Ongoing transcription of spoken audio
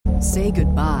Say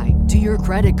goodbye to your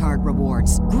credit card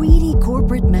rewards. Greedy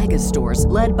corporate mega stores,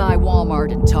 led by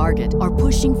Walmart and Target, are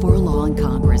pushing for a law in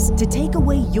Congress to take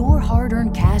away your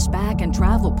hard-earned cash back and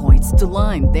travel points to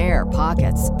line their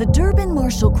pockets. The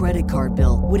Durbin-Marshall credit card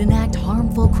bill would enact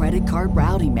harmful credit card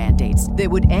routing mandates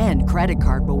that would end credit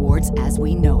card rewards as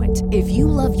we know it. If you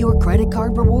love your credit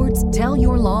card rewards, tell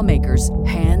your lawmakers,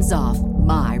 hands off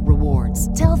my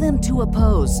rewards. Tell them to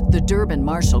oppose the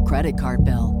Durbin-Marshall credit card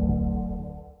bill.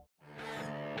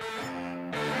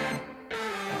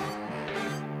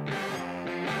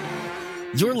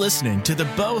 You're listening to the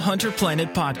Bow Hunter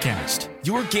Planet podcast,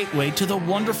 your gateway to the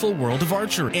wonderful world of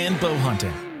archery and bow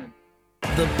hunting.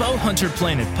 The Bow Hunter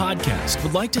Planet podcast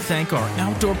would like to thank our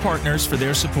outdoor partners for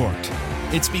their support.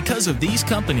 It's because of these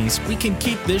companies we can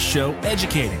keep this show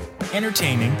educating,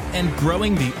 entertaining, and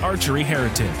growing the archery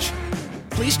heritage.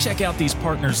 Please check out these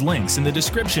partners' links in the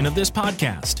description of this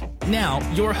podcast. Now,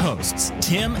 your hosts,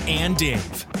 Tim and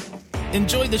Dave.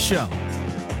 Enjoy the show.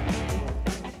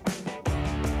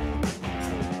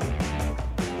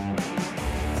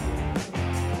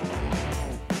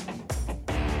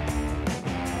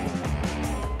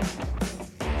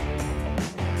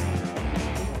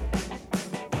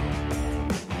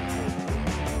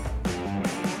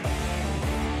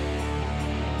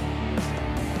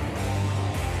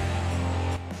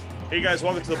 Hey guys,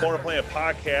 welcome to the Bow Hunter Planet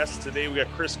podcast. Today we got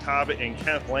Chris Cobbett and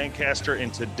Kenneth Lancaster,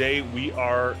 and today we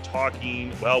are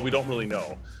talking, well, we don't really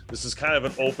know. This is kind of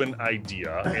an open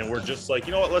idea, and we're just like,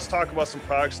 you know what, let's talk about some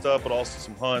product stuff, but also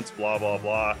some hunts, blah, blah,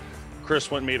 blah.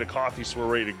 Chris went and made a coffee, so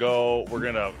we're ready to go. We're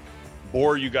going to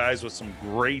bore you guys with some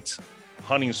great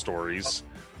hunting stories,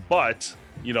 but,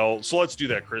 you know, so let's do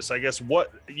that, Chris. I guess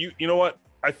you know what?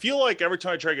 I feel like every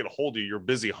time I try to get a hold of you, you're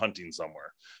busy hunting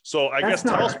somewhere. So I guess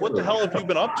tell us, what the hell have you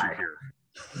been up to here?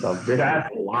 That's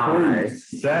a lie.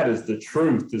 That is the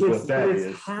truth, what that is.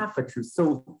 It's half a truth.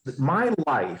 So my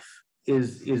life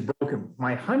is broken.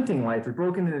 My hunting life is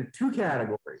broken into two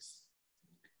categories.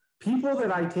 People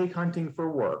that I take hunting for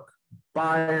work,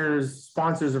 buyers,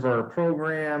 sponsors of our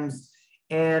programs,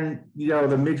 and, you know,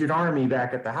 the midget army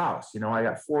back at the house. You know, I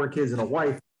got 4 kids and a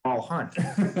wife. All hunt.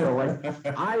 So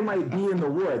like, I might be in the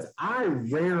woods. I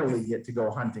rarely get to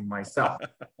go hunting myself.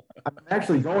 I'm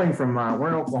actually going from, we're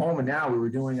in Oklahoma now. We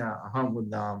were doing a hunt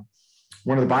with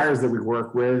one of the buyers that we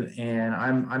work with, and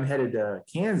I'm headed to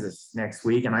Kansas next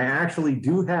week. And I actually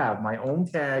do have my own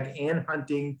tag and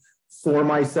hunting for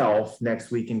myself next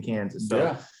week in Kansas. So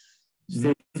yeah.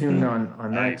 Stay tuned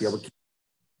on that deal.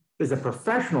 Is a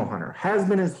professional hunter, has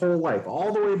been his whole life,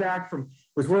 all the way back from,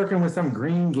 was working with some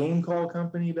green game call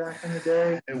company back in the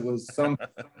day. It was some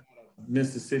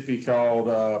Mississippi called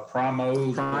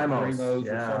Primos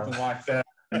yeah. or something like that.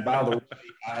 And by the way,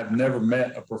 I have never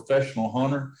met a professional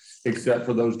hunter except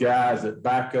for those guys that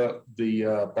back up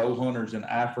the bow hunters in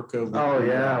Africa. With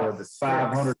with the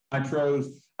 500 nitros.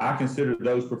 I consider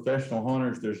those professional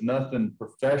hunters. There's nothing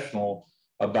professional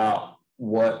about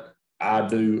what I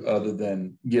do other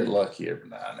than get lucky every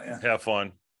now and then. Have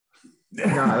fun. No,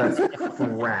 that's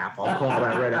crap. I'll call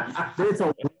that right out. It's a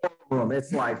war room.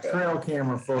 It's like trail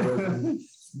camera photos and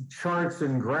charts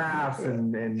and graphs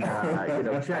and you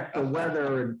know, check the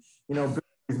weather and, you know,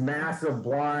 these massive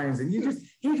blinds. And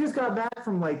he just got back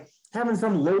from like having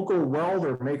some local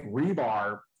welder make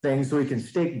rebar things so he can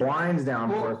stake blinds down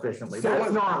more efficiently. So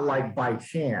that's not like by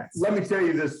chance. Let me tell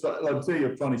you this. Let me tell you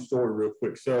a funny story real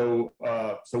quick. So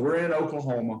we're in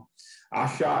Oklahoma. I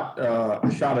shot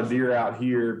a deer out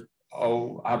here.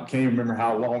 Oh, I can't remember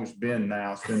how long it's been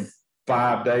now. It's been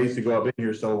 5 days ago. I've been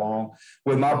here so long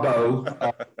with my bow.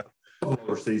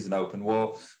 Muzzleloader season open.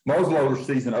 Well, muzzleloader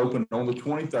season opened on the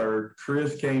 23rd.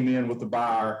 Chris came in with the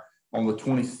buyer on the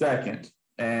 22nd.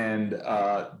 And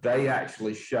they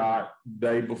actually shot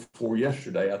day before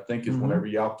yesterday, I think is whenever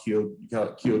y'all killed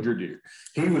your deer.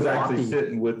 He was actually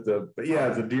sitting with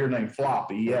it's a deer named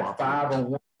Floppy. He had 5 on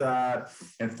one side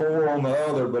and 4 on the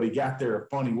other, but he got there a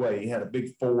funny way. He had a big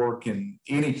fork and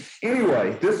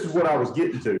anyway, this is what I was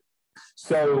getting to.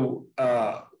 So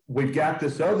we've got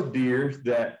this other deer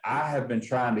that I have been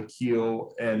trying to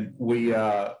kill, and we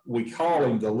call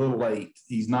him the Little 8.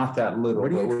 He's not that little,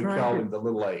 but we call him the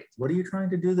Little 8. What are you trying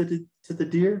to do to the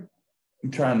deer?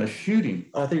 I'm trying to shoot him.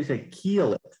 Oh, I thought you said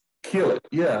kill it. Kill it.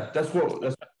 Yeah, that's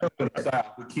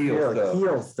out. We kill stuff.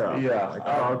 Kill stuff. Yeah. Like,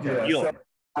 okay. Yeah.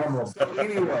 So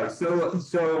anyway,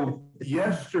 so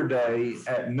yesterday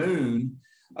at noon,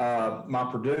 my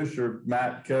producer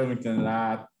Matt Covington and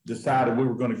I decided we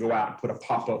were going to go out and put a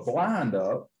pop-up blind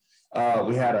up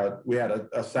we had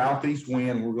a southeast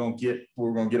wind. We're gonna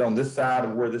get on this side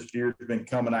of where this deer has been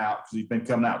coming out, because he's been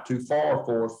coming out too far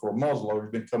for us for a muzzleloader.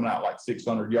 He's been coming out like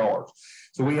 600 yards.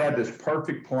 So we had this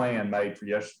perfect plan made for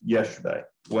yesterday.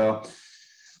 Well,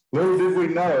 little did we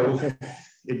know,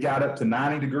 it got up to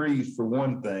 90 degrees for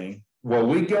one thing. Well,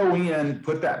 we go in,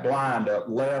 put that blind up,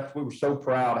 left. We were so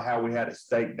proud of how we had it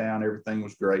staked down. Everything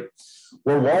was great.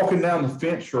 We're walking down the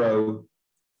fence road,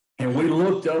 and we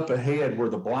looked up ahead where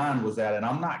the blind was at, and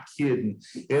I'm not kidding.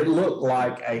 It looked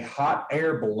like a hot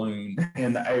air balloon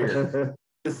in the air.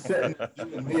 Just sitting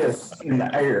this in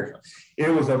the air. It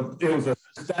was a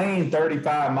sustained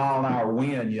 35-mile-an-hour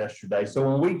wind yesterday. So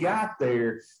when we got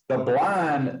there, the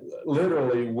blind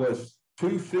literally was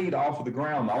 2 feet off of the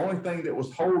ground. The only thing that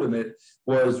was holding it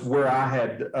was where I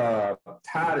had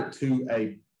tied it to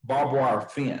a barbed wire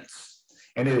fence,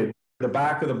 and it had the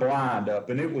back of the blind up,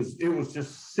 and it was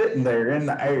just sitting there in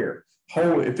the air.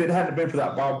 If it hadn't been for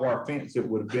that barbed wire fence, it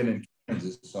would have been in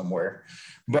Kansas somewhere.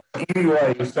 But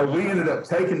anyway, so we ended up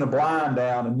taking the blind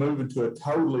down and moving to a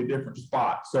totally different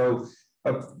spot. So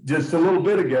just a little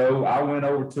bit ago, I went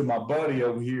over to my buddy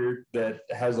over here that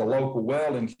has a local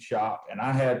welding shop, and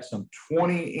I had some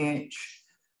 20-inch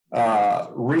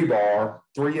rebar,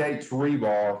 3/8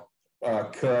 rebar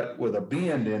cut with a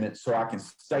bend in it, so I can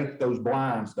stake those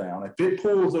blinds down. If it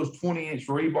pulls those 20-inch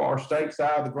rebar stakes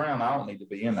out of the ground, I don't need to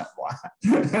be in that blind.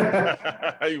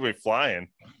 You were flying.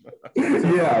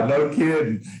 Yeah, no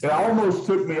kidding. It almost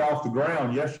took me off the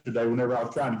ground yesterday whenever I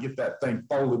was trying to get that thing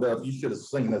folded up. You should have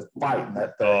seen us fighting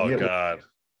that thing. Oh, God.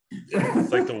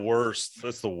 It's like the worst.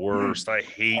 That's the worst. I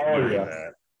hate doing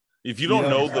that. If you don't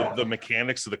know the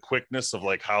mechanics of the quickness of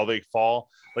like how they fall,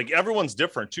 like everyone's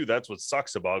different too. That's what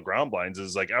sucks about ground blinds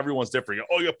is like everyone's different.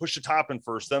 Oh, you push the top in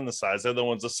first, then the sides. The other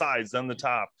one's the sides, then the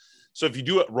top. So if you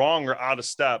do it wrong or out of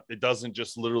step, it doesn't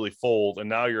just literally fold. And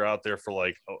now you're out there for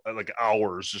like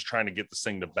hours just trying to get this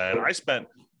thing to bend. I spent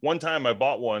one time, I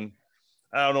bought one.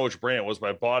 I don't know which brand it was, but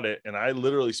I bought it, and I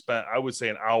literally spent, I would say,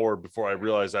 an hour before I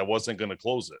realized I wasn't going to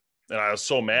close it. And I was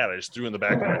so mad, I just threw it in the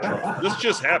back of my truck. This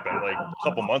just happened like a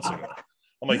couple months ago.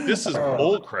 I'm like, this is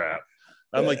bull crap.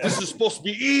 I'm like, this is supposed to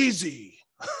be easy.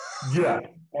 Yeah.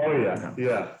 Oh, yeah.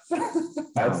 Yeah.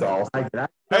 That's all. I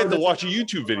had to watch a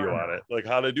YouTube video on it, like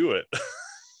how to do it.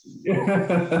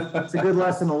 It's a good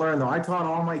lesson to learn, though. I taught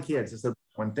all my kids. I said,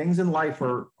 when things in life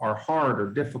are hard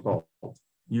or difficult,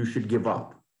 you should give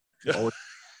up.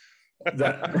 He's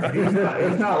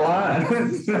not lying.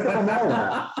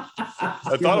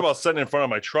 I thought about sitting in front of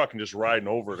my truck and just riding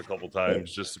over it a couple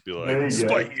times just to be like,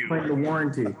 spite you. Claim the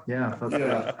warranty. Yeah.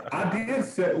 I did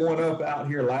set one up out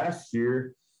here last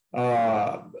year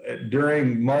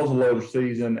during muzzleloader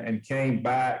season and came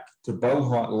back to bow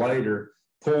hunt later,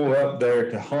 pulled up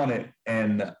there to hunt it.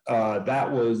 And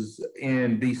that was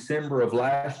in December of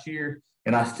last year.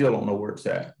 And I still don't know where it's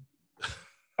at.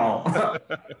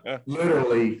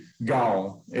 Literally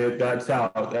gone. That's how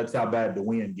bad the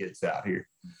wind gets out here.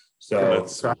 So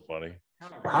that's so funny.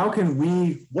 How can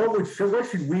we? What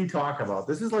should we talk about?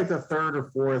 This is like the third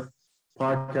or fourth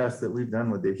podcast that we've done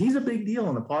with Dave. He's a big deal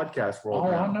in the podcast world.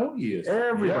 Oh, now. I know he is.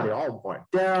 Everybody, all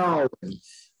Dell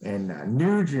and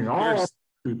Nugent, all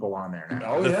people on there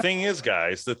now. The thing is,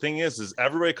 guys, is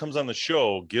everybody comes on the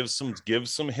show, gives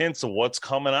some hints of what's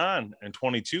coming on in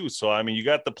 22. So I mean, you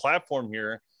got the platform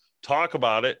here, talk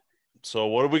about it. So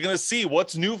what are we going to see?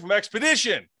 What's new from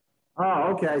Expedition?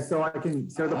 Oh, okay. So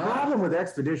the problem with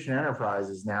Expedition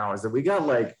Enterprises now is that we got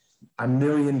like a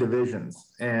million divisions,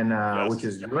 and which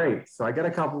is great. So I got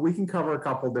a couple. We can cover a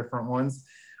couple different ones.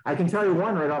 I can tell you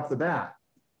one right off the bat.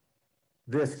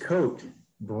 This coat.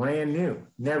 Brand new,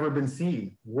 never been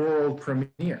seen, world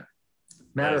premiere.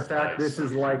 Matter of fact, this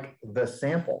is like the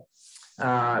sample.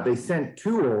 They sent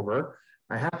two over.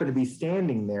 I happened to be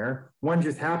standing there. One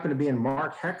just happened to be in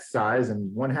Mark Heck's size,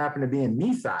 and one happened to be in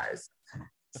me size.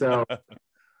 So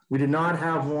we did not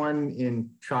have one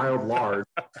in child large.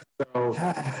 So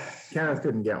Kenneth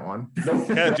couldn't get one.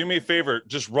 Kenneth, do me a favor.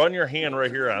 Just run your hand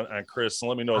right here on Chris and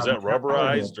let me know, is that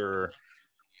rubberized or?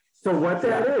 So what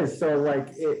that is, so like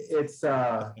it's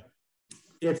so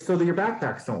that your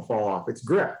backpacks don't fall off. It's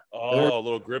grip. Oh, a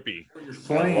little grippy.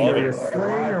 Sling or sling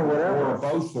or whatever, or a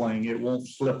bow sling, it won't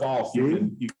slip off.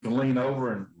 You can lean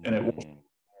over and it won't.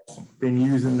 Been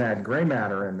using that gray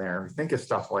matter in there. Think of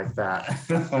stuff like that.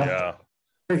 Yeah,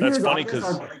 that's funny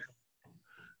because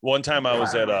one time I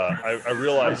was at I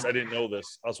realized I didn't know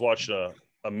this. I was watching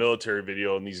a military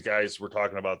video and these guys were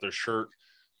talking about their shirt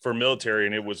for military,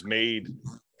 and it was made.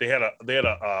 They had a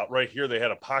right here. They had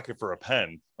a pocket for a pen. I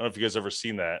don't know if you guys ever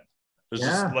seen that. There's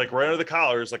just like right under the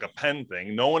collar is like a pen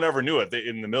thing. No one ever knew it.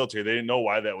 In the military, they didn't know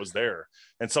why that was there.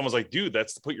 And someone's like, dude,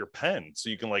 that's to put your pen so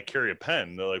you can like carry a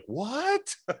pen. They're like,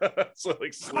 what? So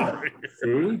like,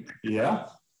 see, yeah,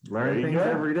 learn things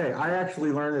every day. I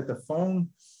actually learned that the phone,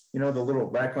 you know, the little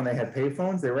back when they had pay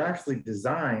phones, they were actually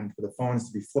designed for the phones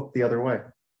to be flipped the other way.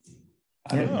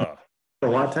 Yeah. A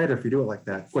lot tighter if you do it like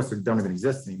that. Of course, they don't even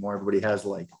exist anymore. Everybody has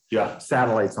like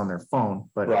satellites on their phone.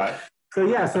 But so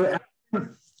yeah,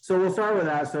 so we'll start with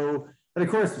that. So, but of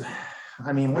course,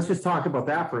 I mean, let's just talk about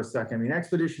that for a second. I mean,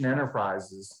 Expedition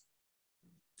Enterprises.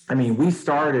 I mean, we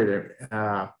started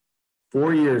it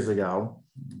 4 years ago,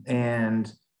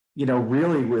 and you know,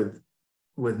 really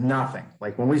with nothing.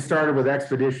 Like when we started with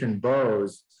Expedition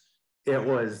Bows,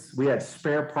 we had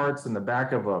spare parts in the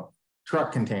back of a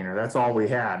truck container. That's all we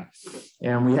had.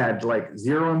 And we had like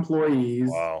 0 employees.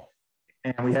 Wow.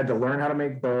 And we had to learn how to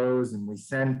make bows. And we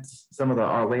sent some of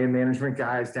our land management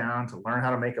guys down to learn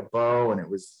how to make a bow. And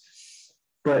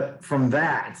but from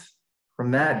that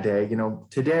day, you know,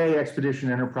 today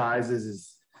Expedition Enterprises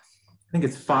is, I think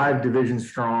it's 5 divisions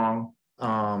strong.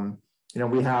 You know,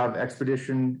 we have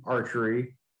Expedition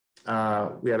Archery.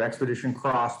 We have Expedition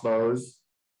Crossbows.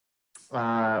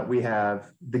 We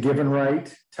have the Given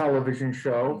Right television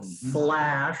show,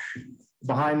 Flash,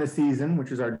 Behind the Season,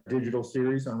 which is our digital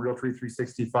series on Realtree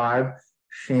 365,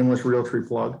 shameless Realtree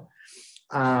plug.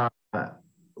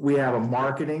 We have a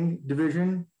marketing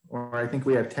division, or I think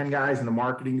we have 10 guys in the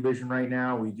marketing division right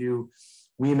now.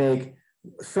 We make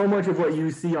so much of what you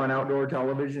see on outdoor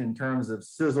television in terms of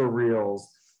sizzle reels,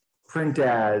 print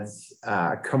ads,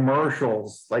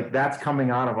 commercials, like that's coming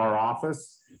out of our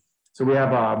office. So we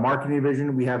have a marketing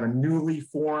division. We have a newly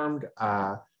formed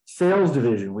sales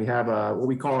division. We have what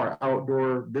we call our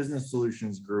Outdoor Business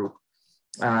Solutions Group.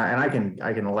 And I can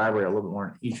elaborate a little bit more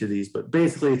on each of these, but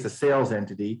basically it's a sales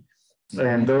entity.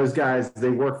 And those guys, they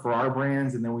work for our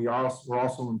brands. And then we're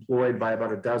also employed by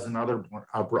about a dozen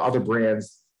other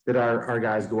brands that our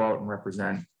guys go out and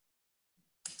represent.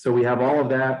 So we have all of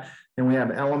that. And we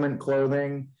have Element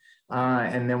Clothing.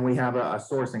 And then we have a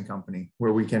sourcing company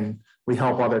where we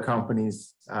help other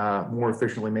companies more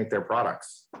efficiently make their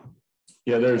products.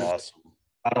 Yeah, there's awesome.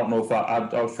 I don't know if I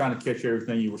was trying to catch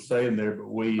everything you were saying there,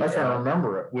 but that's how I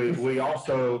remember it. We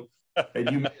also,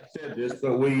 and you may have said this,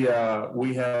 but we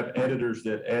have editors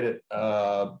that edit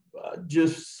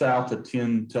just south of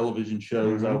 10 television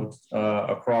shows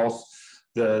across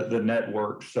the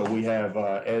network. So we have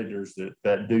editors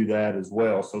that do that as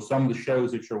well. So some of the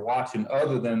shows that you're watching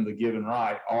other than the Given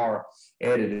Right are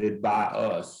edited by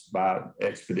us, by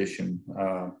Expedition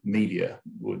Media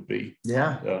would be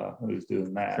who's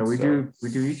doing that. So we do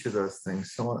each of those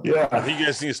things. So I think you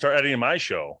guys need to start editing my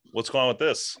show. What's going on with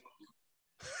this?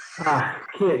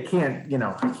 Can't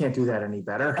do that any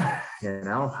better. You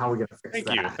know, how are we gonna fix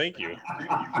that? Thank you.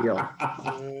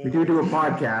 We do a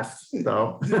podcast,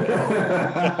 though.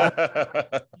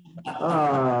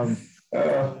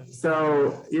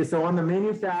 So on the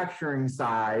manufacturing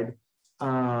side,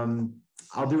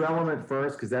 I'll do Element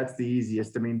first because that's the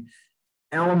easiest. I mean,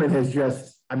 Element has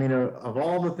of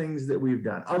all the things that we've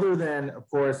done, other than, of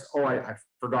course, I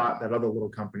forgot that other little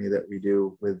company that we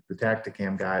do with the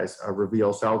Tacticam guys,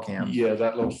 Reveal Cell Cam. Yeah,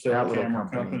 that little cell camera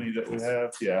company that we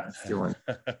have. Yeah. Doing.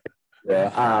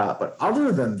 But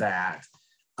other than that,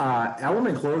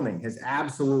 Element Clothing has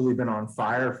absolutely been on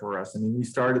fire for us. I mean, we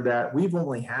started that. We've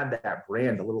only had that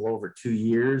brand a little over 2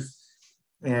 years.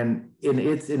 And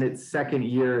it's in its second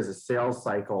year as a sales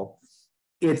cycle.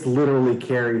 It's literally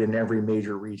carried in every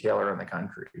major retailer in the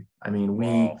country. I mean,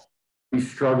 we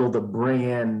struggle to bring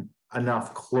in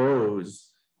enough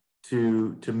clothes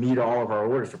to meet all of our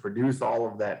orders, to produce all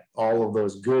of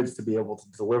those goods, to be able to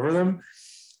deliver them.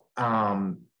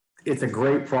 It's a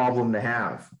great problem to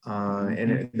have.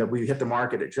 And we hit the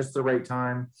market at just the right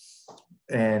time.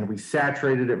 And we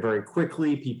saturated it very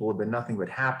quickly. People have been nothing but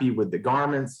happy with the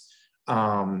garments.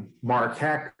 Mark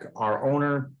Heck, our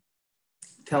owner,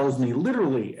 tells me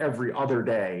literally every other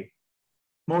day,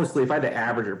 mostly if I had to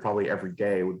average it, probably every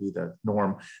day would be the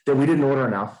norm, that we didn't order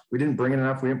enough. We didn't bring in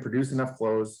enough. We didn't produce enough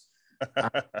clothes.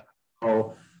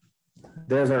 So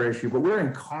there's our issue. But we're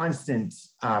in constant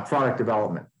product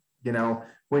development. You know,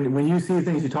 when you see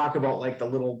things, you talk about like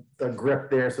the grip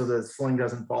there so the sling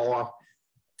doesn't fall off.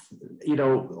 You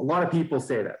know, a lot of people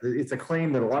say that. It's a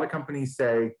claim that a lot of companies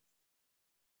say,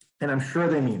 and I'm sure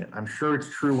they mean it. I'm sure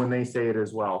it's true when they say it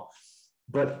as well.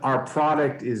 But our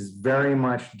product is very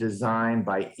much designed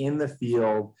by in the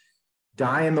field,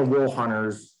 die-in-the-wool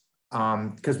hunters,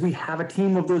 because we have a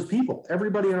team of those people.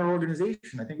 Everybody in our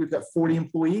organization, I think we've got 40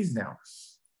 employees now.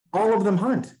 All of them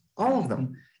hunt, all of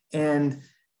them. And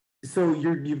so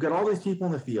you've got all these people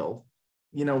in the field.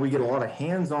 You know, we get a lot of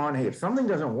hands-on. Hey, if something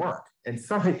doesn't work, and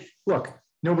something, look,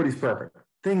 nobody's perfect.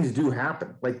 Things do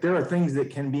happen. Like there are things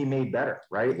that can be made better,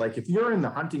 right? Like if you're in the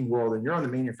hunting world and you're on the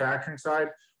manufacturing side,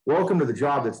 welcome to the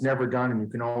job that's never done, and you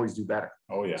can always do better.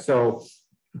 Oh yeah. So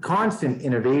constant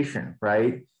innovation,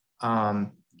 right?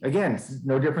 Again, it's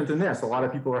no different than this. A lot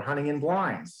of people are hunting in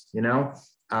blinds, you know?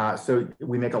 So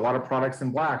we make a lot of products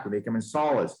in black. We make them in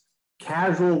solids.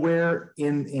 Casual wear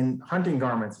in hunting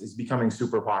garments is becoming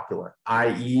super popular,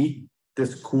 i.e.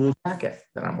 this cool jacket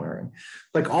that I'm wearing.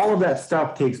 Like all of that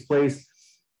stuff takes place.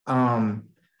 You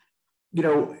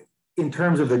know, in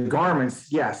terms of the garments,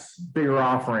 yes, bigger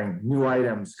offering, new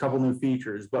items, couple new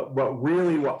features, but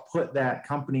what put that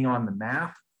company on the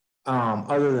map,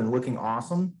 other than looking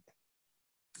awesome,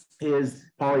 is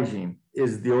Polygiene,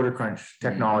 is the odor crunch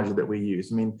technology that we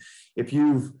use. I mean, if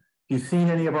you've seen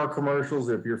any of our commercials,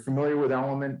 if you're familiar with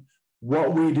Element,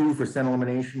 what we do for scent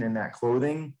elimination in that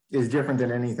clothing is different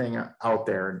than anything out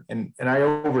there. And I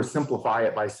oversimplify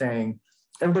it by saying,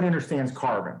 everybody understands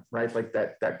carbon, right? Like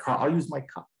that I'll use my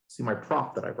cup, see my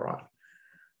prop that I brought.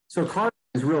 So carbon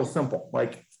is real simple,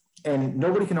 like, and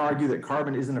nobody can argue that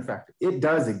carbon isn't effective. It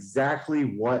does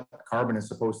exactly what carbon is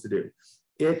supposed to do.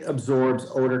 It absorbs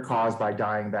odor caused by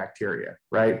dying bacteria,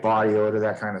 right? Body odor,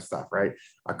 that kind of stuff, right?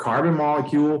 A carbon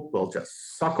molecule will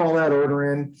just suck all that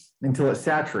odor in until it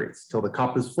saturates, till the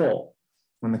cup is full.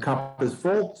 When the cup is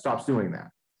full, it stops doing that.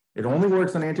 It only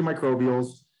works on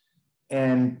antimicrobials,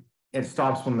 and it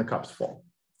stops when the cup's full.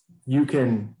 You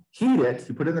can heat it,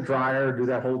 you put it in the dryer, do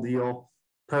that whole deal,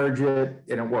 purge it,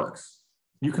 and it works.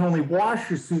 You can only wash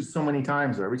your suit so many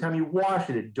times, though. Every time you wash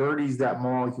it, it dirties that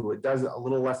molecule. It does it a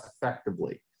little less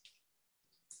effectively.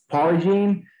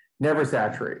 Polygiene never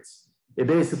saturates. It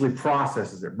basically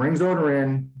processes it, brings odor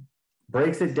in,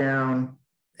 breaks it down,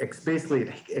 basically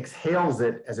it exhales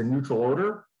it as a neutral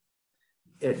odor.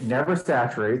 It never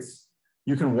saturates.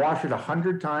 You can wash it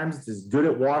 100 times. It's as good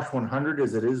at wash 100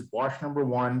 as it is wash number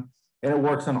 1, and it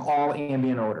works on all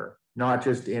ambient odor, not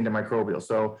just antimicrobial.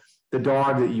 So the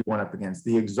dog that you went up against,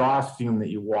 the exhaust fume that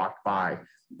you walked by,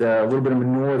 the little bit of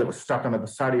manure that was stuck on the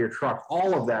side of your truck,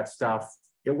 all of that stuff,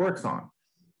 it works on.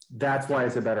 That's why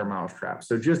it's a better mousetrap.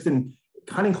 So just in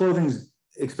hunting clothing's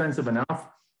expensive enough,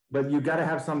 but you got to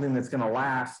have something that's going to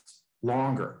last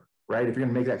longer, right? If you're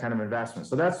going to make that kind of investment.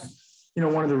 So that's, you know,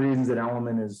 one of the reasons that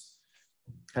Element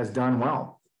has done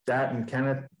well. That and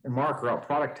Kenneth and Mark are out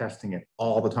product testing it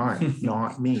all the time,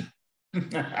 not me.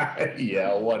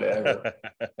 Yeah, whatever.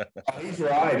 He's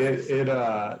right.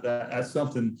 That's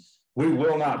something we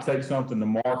will not take something to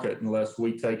market unless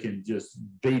we take and just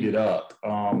beat it up.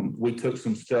 We took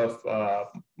some stuff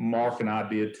Mark and I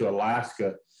did to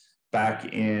Alaska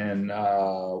back in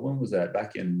when was that?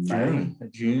 Back in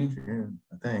June,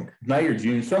 I think. May or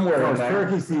June, somewhere. It was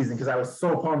turkey season because I was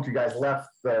so pumped you guys left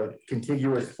the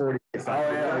contiguous 40 days.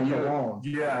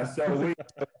 Yeah. So we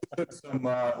took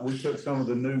some of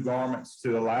the new garments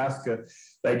to Alaska.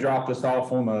 They dropped us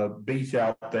off on a beach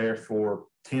out there for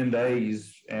 10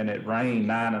 days, and it rained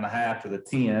 9.5 to the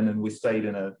 10, and we stayed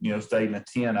in a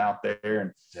tent out there,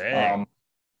 and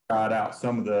tried out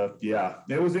some of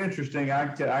it was interesting. I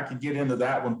could get into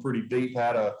that one pretty deep.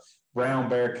 Had a brown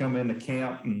bear come into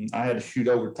camp, and I had to shoot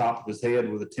over the top of his head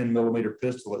with a 10mm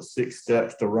pistol at 6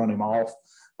 steps to run him off.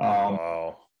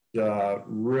 Wow.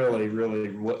 Really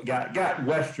got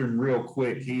Western real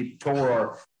quick. He tore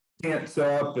our tents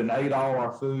up and ate all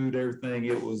our food, everything.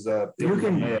 It was you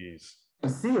can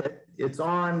see it. It's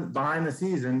on behind the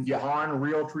season on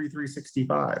Realtree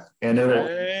 365,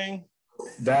 and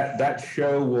that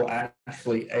show will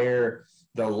actually air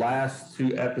the last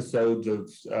 2 episodes of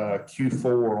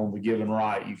Q4 on The Given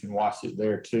Right. You can watch it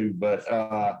there too. But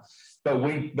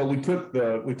we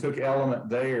took Element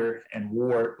there and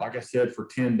wore it, like I said, for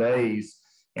 10 days.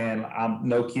 And I'm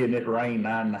no kidding, it rained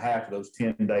 9.5 of those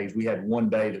 10 days. We had one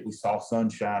day that we saw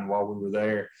sunshine while we were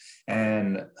there,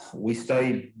 and we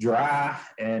stayed dry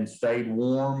and stayed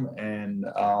warm. And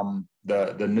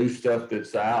the new stuff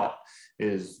that's out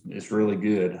is really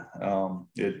good.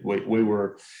 We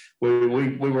were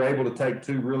able to take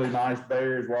 2 really nice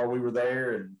bears while we were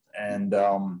there, and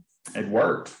it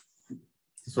worked.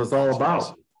 That's what it's all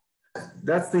about.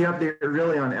 That's the update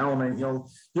really on Element. You'll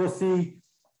see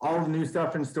all the new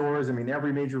stuff in stores. I mean,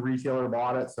 every major retailer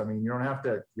bought it. So I mean, you don't have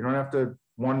to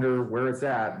wonder where it's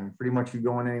at. And pretty much you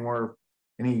go in anywhere,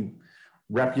 any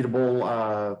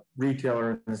reputable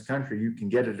retailer in this country, you can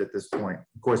get it at this point.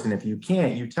 Of course, and if you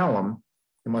can't, you tell them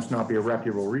it must not be a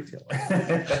reputable retailer.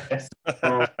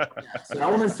 So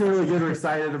Element's doing really good. We're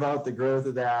excited about the growth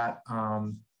of that.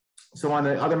 So on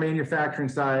the other manufacturing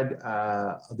side,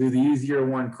 I'll do the easier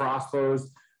one,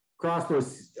 crossbows.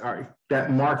 Crossbows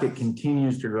that market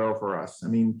continues to grow for us. I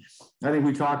mean, I think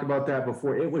we talked about that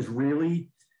before. It was really,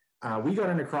 we got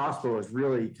into crossbows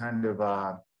really kind of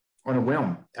on a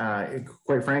whim.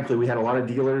 Quite frankly, we had a lot of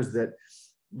dealers that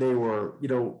they were,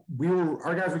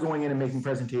 our guys were going in and making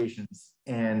presentations,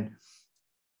 and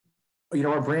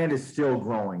our brand is still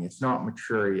growing. It's not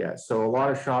mature yet. So a lot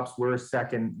of shops were a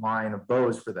second line of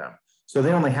bows for them. So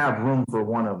they only have room for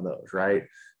one of those, right?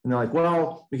 And they're like,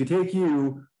 well, we could take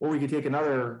you, or we could take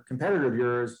another competitor of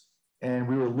yours. And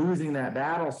we were losing that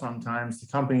battle sometimes to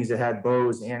companies that had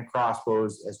bows and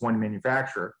crossbows as one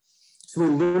manufacturer. So we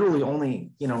literally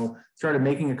only, started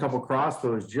making a couple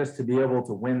crossbows just to be able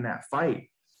to win that fight.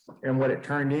 And what it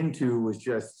turned into was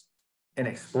just an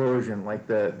explosion. Like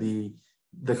the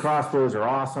crossbows are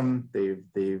awesome.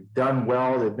 They've done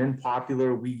well. They've been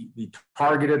popular. We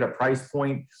targeted a price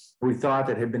point we thought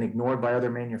that had been ignored by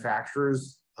other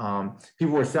manufacturers.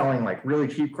 People were selling like really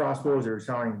cheap crossbows. They were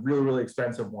selling really, really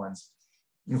expensive ones.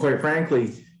 And quite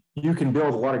frankly, you can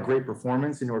build a lot of great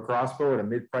performance into a crossbow at a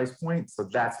mid price point. So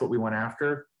that's what we went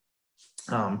after.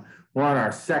 We're on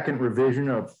our second revision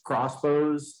of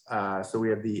crossbows. So we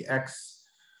have the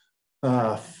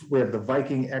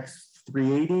Viking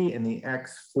X380 and the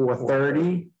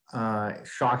X430.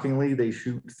 Shockingly, they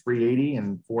shoot 380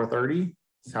 and 430.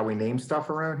 That's how we name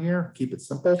stuff around here. Keep it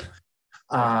simple.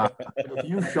 If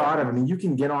you shot them, I mean, you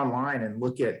can get online and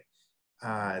look at,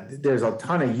 there's a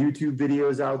ton of YouTube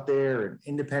videos out there and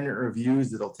independent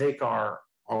reviews that'll take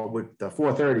with the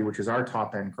 430, which is our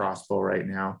top end crossbow right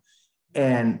now,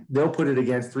 and they'll put it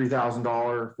against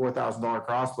 $3,000, $4,000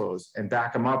 crossbows and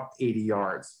back them up 80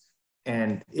 yards,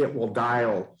 and it will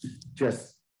dial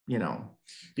just, Yeah,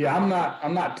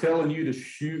 I'm not telling you to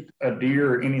shoot a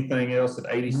deer or anything else at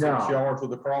 86 yards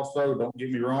with a crossbow. Don't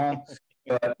get me wrong.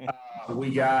 But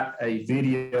we got a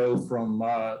video from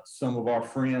some of our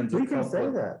friends. We can say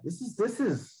that. This is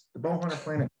the Bowhunter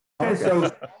Planet. Okay, so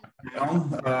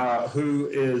who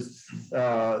is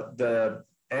the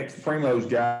ex-Primos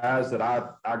guys that I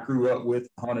grew up with,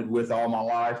 hunted with all my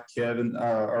life.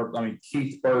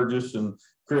 Keith Burgess and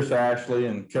Chris Ashley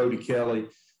and Cody Kelly.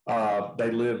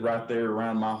 They live right there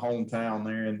around my hometown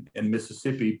there in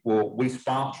Mississippi. Well, we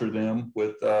sponsor them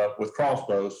with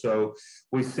crossbows. So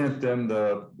we sent them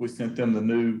the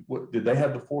new. Did they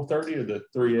have the 430 or the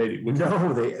 380?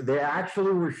 No, they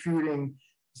actually were shooting.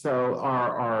 So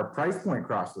our price point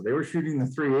crossbow, they were shooting the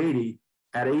 380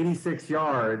 at 86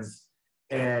 yards,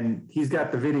 and he's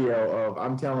got the video of,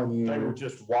 I'm telling you, they were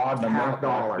just wadding them up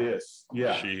like this.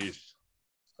 Yeah. Jeez.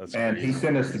 And he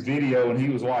sent us the video, and he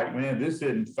was like, "Man, this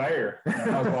isn't fair." And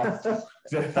I was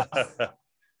like,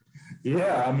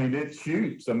 "Yeah, I mean, it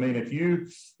shoots. I mean, if you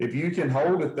can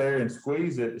hold it there and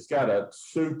squeeze it, it's got a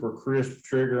super crisp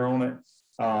trigger on it.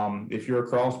 If you're a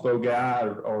crossbow guy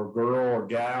or girl or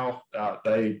gal,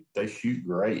 they shoot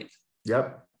great."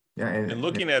 Yep. Yeah. And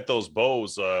looking at those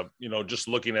bows, just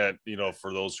looking at,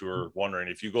 for those who are wondering,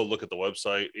 if you go look at the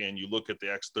website and you look at the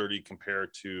X30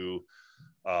 compared to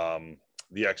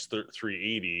the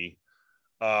X380,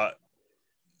 I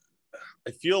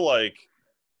feel like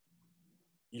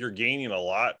you're gaining a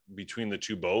lot between the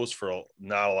two bows for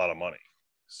not a lot of money.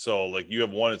 So like you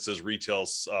have one, it says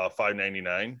retails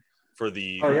 $599 for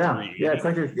the. Oh yeah. 380. Yeah.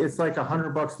 It's like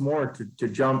 $100 more to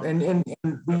jump. And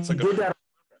we did that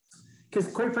because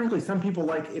quite frankly, some people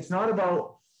it's not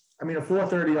about, a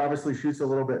 430 obviously shoots a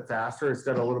little bit faster. It's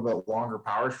got a little bit longer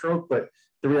power stroke, but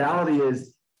the reality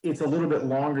is, it's a little bit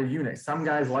longer unit. Some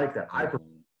guys like that. I prefer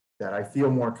that. I feel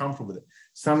more comfortable with it.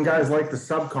 Some guys like the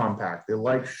subcompact. They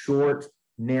like short,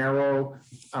 narrow.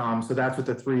 So that's what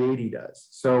the 380 does.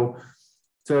 So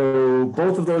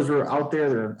both of those are out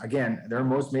there. They're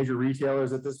most major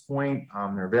retailers at this point.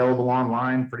 They're available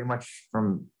online pretty much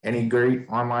from any great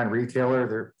online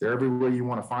retailer. They're everywhere you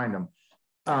want to find them.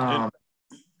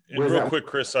 And real quick,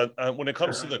 Chris, when it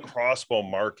comes to the crossbow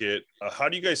market, how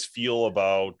do you guys feel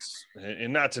about,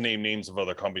 and not to name names of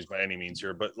other companies by any means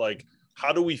here, but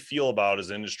how do we feel about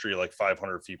as industry,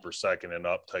 500 feet per second and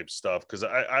up type stuff? Because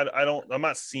I'm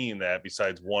not seeing that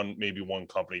besides maybe one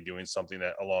company doing something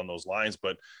that along those lines,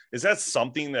 but is that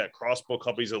something that crossbow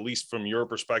companies, at least from your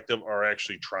perspective, are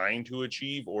actually trying to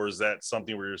achieve? Or is that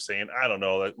something where you're saying, I don't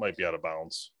know, that might be out of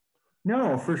bounds?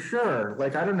 No, for sure. I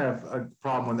don't have a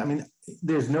problem with that.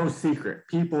 There's no secret.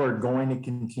 People are going to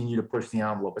continue to push the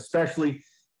envelope, especially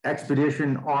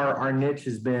expedition. Our niche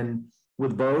has been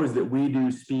with bows that we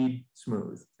do speed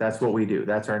smooth. That's what we do.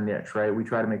 That's our niche, right? We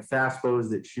try to make fast bows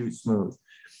that shoot smooth.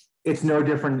 it's no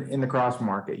different in the cross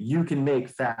market. You can make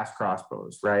fast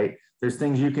crossbows, right? There's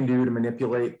things you can do to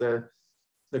manipulate the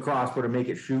crossbow to make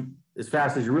it shoot as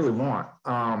fast as you really want.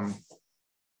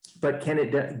 But can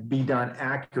it be done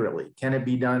accurately? Can it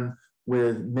be done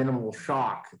with minimal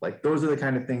shock? Like, those are the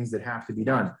kind of things that have to be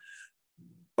done.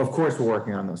 Of course, we're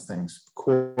working on those things. Of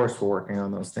course, we're working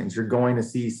on those things. You're going to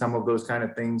see some of those kind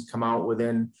of things come out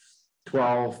within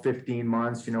 12, 15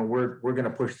 months. You know, we're going to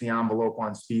push the envelope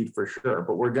on speed for sure,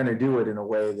 but we're going to do it in a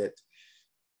way that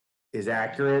is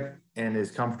accurate and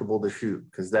is comfortable to shoot.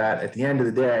 Because that, at the end of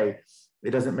the day,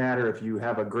 it doesn't matter if you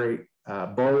have a great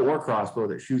bow or crossbow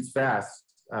that shoots fast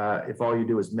if all you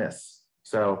do is miss.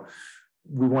 So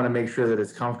we want to make sure that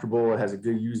it's comfortable, it has a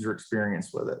good user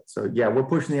experience with it. So yeah, we're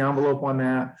pushing the envelope on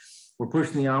that. We're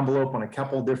pushing the envelope on a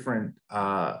couple different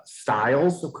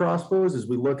styles of crossbows as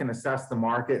we look and assess the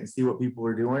market and see what people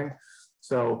are doing.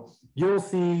 So you'll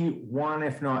see one,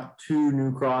 if not two,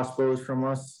 new crossbows from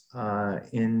us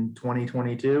in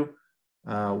 2022.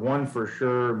 One for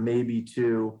sure, maybe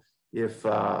two, if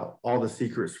all the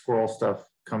secret squirrel stuff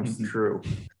comes true.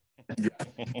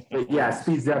 But yeah,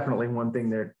 speed's definitely one thing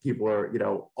that people are, you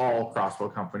know, all crossbow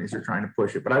companies are trying to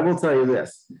push it. But I will tell you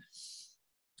this,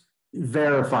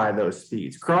 verify those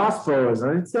speeds. Crossbows, I'm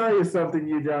going to tell you something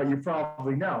you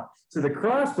probably know. So the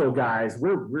crossbow guys,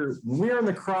 we're in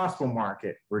the crossbow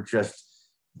market. We're just,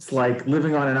 it's like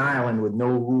living on an island with no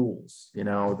rules. You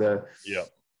know,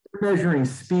 measuring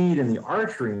speed in the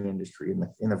archery industry,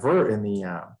 in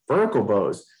the vertical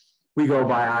bows, we go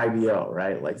by IBO,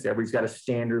 right? Like, everybody's got a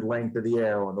standard length of the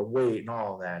arrow and the weight and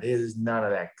all of that. It is none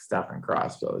of that stuff in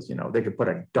crossbows. You know, they could put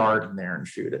a dart in there and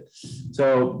shoot it.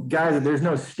 So guys, there's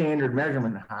no standard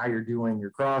measurement of how you're doing your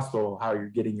crossbow, how you're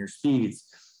getting your speeds.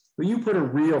 But you put a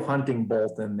real hunting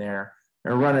bolt in there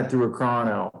and run it through a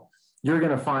chrono, you're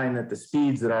going to find that the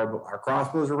speeds that our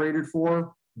crossbows are rated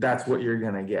for, that's what you're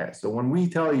going to get. So when we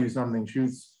tell you something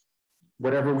shoots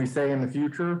whatever we say in the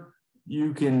future,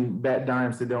 you can bet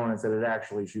dimes to donuts that it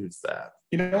actually shoots that.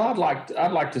 You know, I'd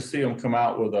like to see them come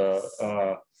out with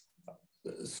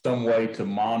some way to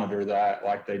monitor that,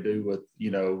 like they do with,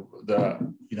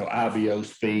 the IBO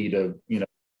speed of,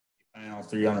 pounds,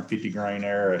 350 grain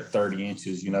arrow at 30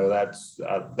 inches. You know, that's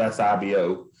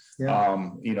IBO. Yeah.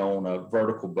 On a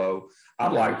vertical bow.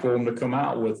 I'd like for them to come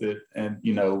out with it, and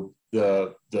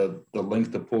the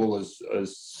length of pull is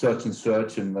such and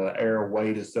such, and the arrow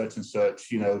weight is such and such,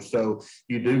 so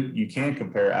you can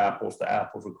compare apples to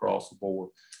apples across the board.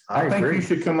 I think you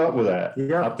should come up with that.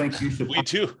 Yeah, I think you should.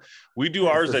 We do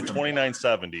ours at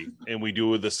 2970, and we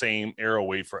do the same arrow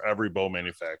weight for every bow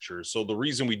manufacturer. So the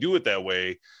reason we do it that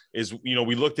way is,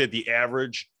 we looked at the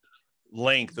average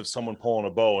length of someone pulling a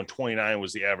bow, and 29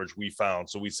 was the average we found.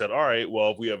 So we said, all right,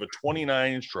 well, if we have a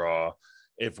 29-inch draw,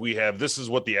 if we have, this is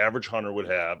what the average hunter would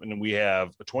have, and then we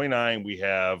have a 29, we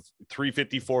have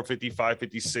 350, 450,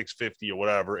 550, 650, or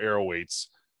whatever arrow weights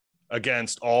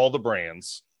against all the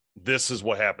brands. This is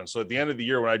what happens. So at the end of the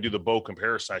year, when I do the bow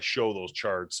comparison, I show those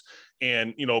charts,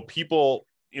 and people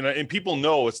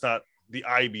know it's not the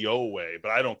IBO way,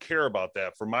 but I don't care about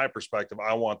that. From my perspective,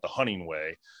 I want the hunting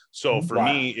way. So for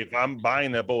me, if I'm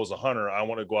buying that bow as a hunter, I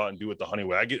want to go out and do it the hunting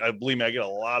way. Believe me, I get a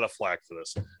lot of flack for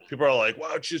this. People are like,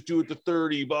 "Wow, just do it to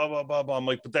 30, blah, blah, blah, blah." I'm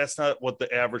like, but that's not what the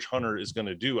average hunter is going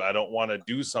to do. I don't want to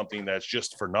do something that's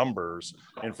just for numbers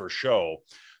and for show.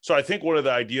 So I think one of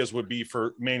the ideas would be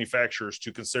for manufacturers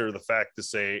to consider the fact to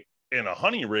say, in a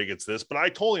hunting rig, it's this, but I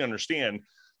totally understand.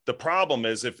 The problem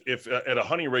is if at a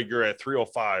hunting rig, you're at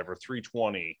 305 or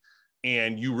 320,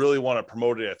 and you really want to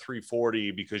promote it at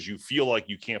 340 because you feel like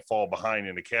you can't fall behind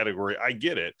in the category. I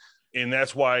get it. And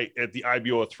that's why at the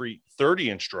IBO, a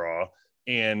 330-inch draw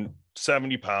and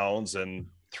 70 pounds and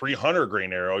 300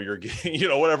 grain arrow, you're getting,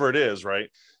 whatever it is,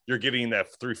 right? You're getting that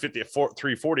 350,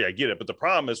 340. I get it. But the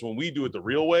problem is when we do it the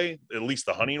real way, at least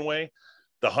the hunting way,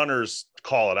 the hunters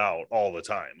call it out all the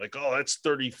time. Like, oh, that's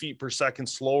 30 feet per second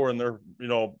slower in their,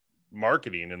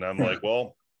 marketing. And I'm like,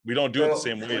 well, we don't do it the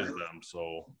same way as them.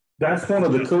 So that's one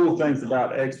of the cool things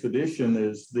about Expedition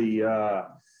is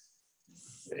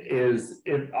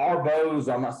if our bows,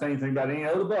 I'm not saying anything about any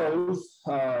other bows,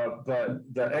 but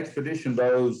the Expedition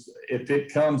bows, if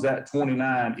it comes at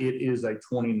 29, it is a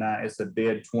 29. It's a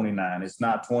dead 29. It's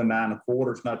not 29 a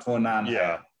quarter. It's not 29.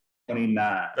 Yeah.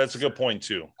 29. That's a good point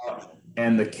too.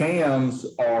 And the cams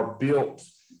are built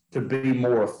to be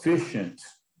more efficient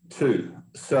too.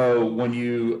 So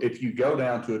if you go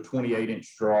down to a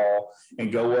 28-inch draw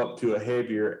and go up to a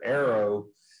heavier arrow,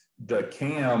 the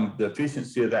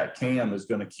efficiency of that cam is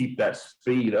going to keep that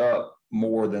speed up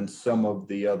more than some of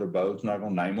the other bows. Not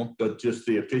going to name them, but just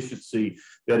the efficiency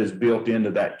that is built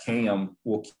into that cam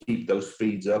will keep those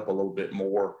speeds up a little bit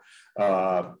more,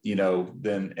 and your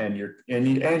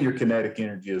kinetic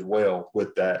energy as well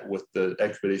with the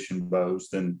Expedition bows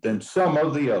than some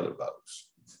of the other bows.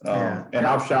 And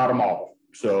I've shot them all.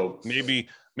 So maybe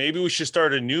we should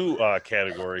start a new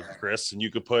category, Chris, and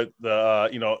you could put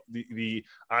the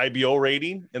IBO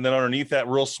rating, and then underneath that,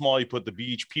 real small, you put the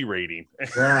BHP rating.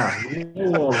 Yeah,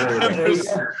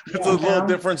 it's a little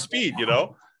different speed,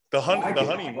 the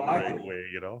hunting way,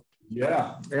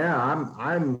 Yeah,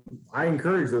 I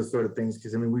encourage those sort of things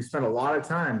because we spend a lot of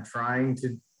time trying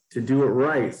to do it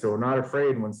right. So we're not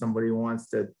afraid when somebody wants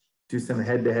to do some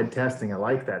head-to-head testing. I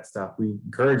like that stuff. We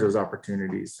encourage those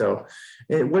opportunities. So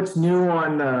what's new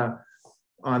on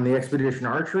the Expedition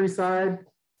Archery side?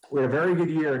 We had a very good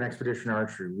year in Expedition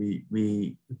Archery.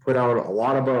 We put out a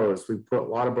lot of bows. We put a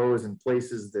lot of bows in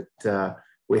places that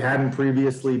we hadn't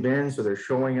previously been. So they're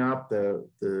showing up.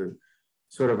 The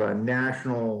sort of a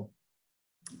national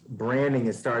branding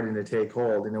is starting to take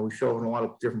hold. We show up in a lot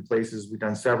of different places. We've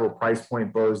done several price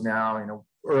point bows now.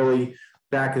 Early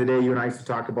back in the day, you and I used to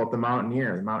talk about the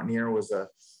Mountaineer. The Mountaineer was a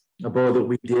bow that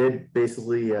we did.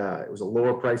 Basically, it was a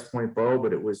lower price point bow,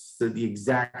 but it was the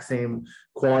exact same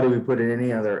quality we put in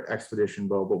any other Expedition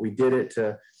bow. But we did it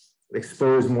to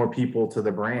expose more people to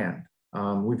the brand.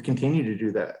 We've continued to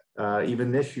do that.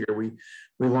 Even this year, we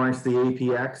launched the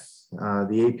APX.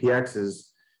 The APX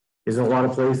is in a lot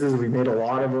of places. We made a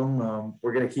lot of them.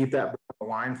 We're going to keep that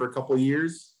line for a couple of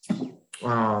years.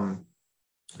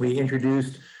 We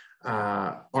introduced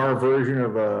our version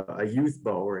of a youth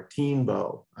bow or a teen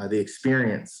bow, the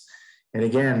Experience. And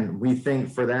again, we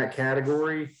think for that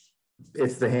category,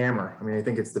 it's the hammer. I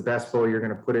think it's the best bow you're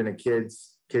going to put in a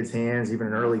kid's hands, even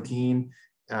an early teen.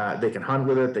 They can hunt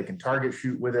with it. They can target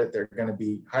shoot with it. They're going to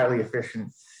be highly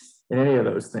efficient in any of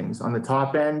those things. On the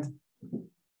top end,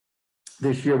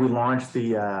 this year we launched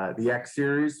the X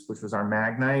Series, which was our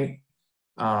Magnite.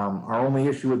 Our only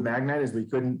issue with Magnite is we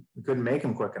couldn't make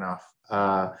them quick enough.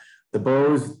 The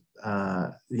bows,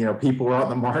 people were out in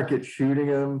the market shooting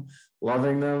them,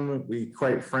 loving them. We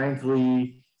quite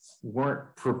frankly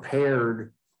weren't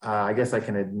prepared. I guess I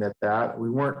can admit that we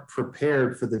weren't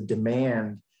prepared for the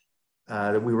demand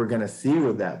that we were going to see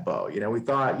with that bow. We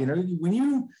thought, when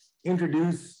you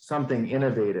introduce something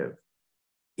innovative,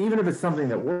 even if it's something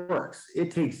that works, it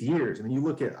takes years. You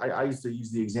look at, I used to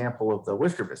use the example of the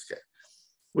Whisker Biscuit.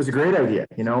 It was a great idea,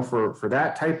 for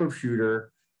that type of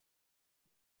shooter.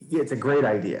 It's a great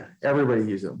idea. Everybody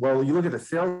uses it. Well, you look at the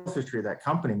sales history of that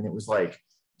company, and it was like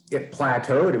it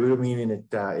plateaued.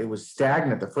 It was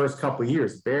stagnant the first couple of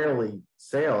years, barely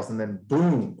sales, and then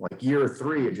boom, like year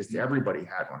 3, it just everybody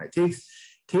had one. It takes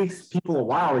people a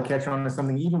while to catch on to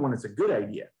something, even when it's a good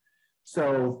idea.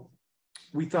 So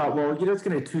we thought, well, it's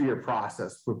going to be a 2-year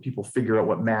process where people figure out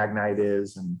what Magnite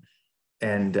is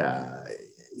and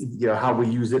how we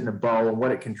use it in a bow and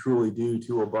what it can truly do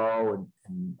to a bow.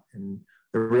 And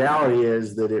the reality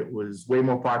is that it was way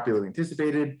more popular than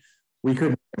anticipated. We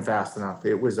couldn't make it fast enough.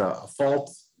 It was a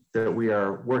fault that we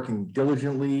are working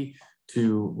diligently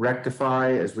to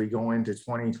rectify as we go into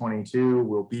 2022.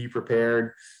 We'll be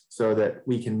prepared so that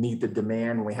we can meet the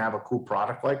demand when we have a cool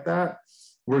product like that.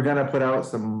 We're going to put out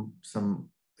some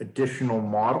additional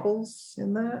models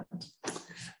in that,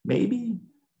 maybe.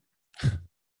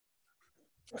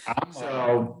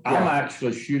 I'm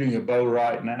actually shooting a bow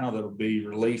right now that'll be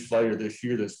released later this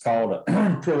year. That's called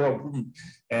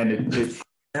and it's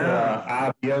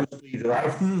IBO speed, right?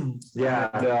 Yeah.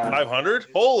 500.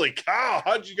 Holy cow!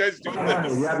 How'd you guys do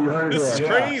this? This is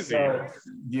crazy.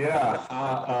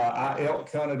 I elk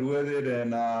hunted with it,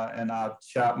 and I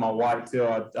shot my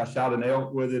whitetail. I shot an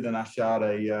elk with it, and I shot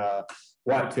a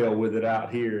whitetail with it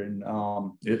out here, and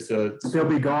they'll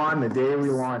be gone the day we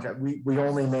launch it. We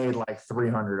only made like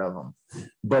 300 of them,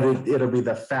 but it'll be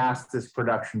the fastest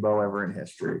production bow ever in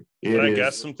history. Can I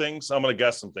guess some things? I'm going to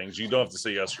guess some things. You don't have to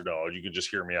say yes or no. You can just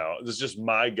hear me out. This is just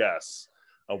my guess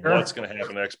of what's going to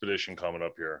happen in Expedition coming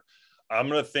up here. I'm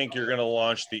going to think you're going to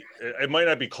launch it might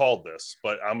not be called this,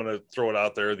 but I'm going to throw it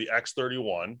out there, the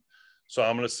X31. So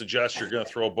I'm going to suggest you're going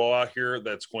to throw a bow out here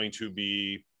that's going to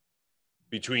be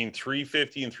between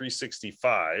 350 and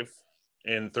 365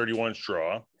 in 31-inch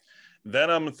draw. Then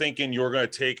I'm thinking you're going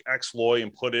to take X-Loy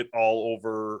and put it all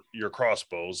over your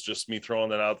crossbows. Just me throwing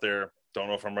that out there. Don't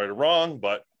know if I'm right or wrong,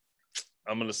 but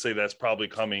I'm going to say that's probably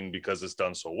coming because it's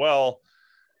done so well.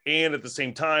 And at the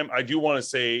same time, I do want to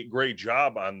say great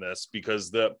job on this,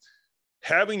 because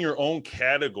having your own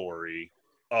category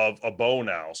of a bow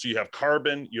now. So you have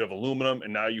carbon, you have aluminum,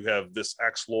 and now you have this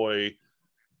X-Loy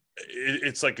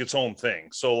it's like its own thing.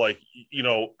 So like, you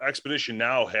know, Expedition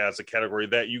now has a category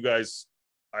that you guys,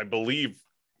 I believe,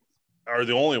 are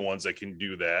the only ones that can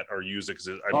do that or use it.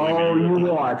 Because I believe you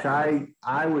watch.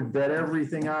 I would bet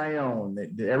everything I own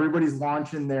that everybody's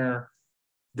launching their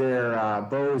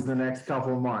bows in the next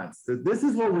couple of months. This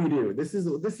is what we do. This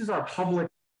is our public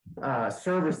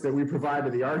service that we provide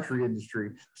to the archery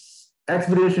industry.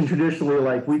 Expedition traditionally,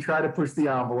 like, we try to push the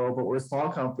envelope, but we're small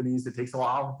companies. It takes a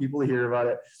while for people to hear about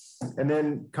it. And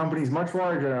then companies much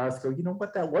larger than us go, you know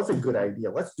what, that was a good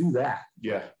idea. Let's do that.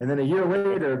 Yeah. And then a year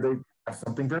later, they have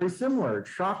something very similar. It's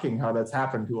shocking how that's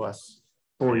happened to us.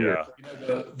 4 years. You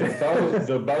know,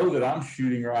 the bow that I'm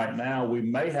shooting right now, we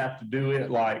may have to do it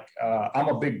like, I'm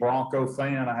a big Bronco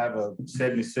fan. I have a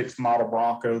 76 model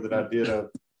Bronco that I did a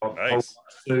nice.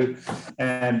 To.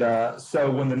 And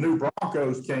so when the new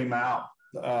Broncos came out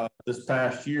this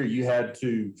past year, you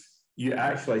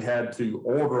actually had to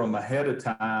order them ahead of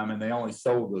time, and they only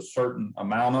sold a certain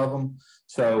amount of them.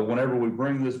 So whenever we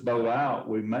bring this bow out,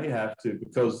 we may have to,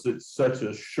 because it's such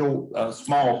a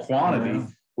small quantity,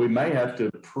 we may have to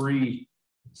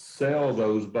pre-sell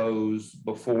those bows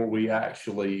before we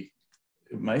actually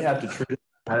may have to treat it.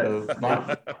 They're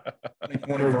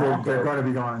going to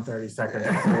be gone in 30 seconds.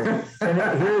 And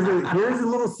here's a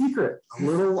little secret. A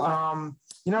little,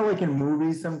 you know, like in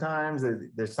movies, sometimes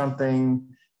there's something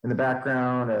in the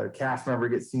background, a cast member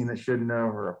gets seen that shouldn't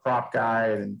have, or a prop guy,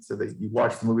 and so that you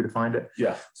watch the movie to find it.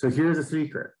 Yeah. So here's a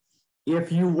secret.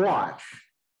 If you watch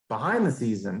behind the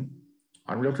season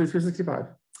on Real Truth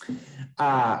 365,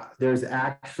 there's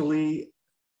actually,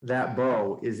 that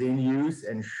bow is in use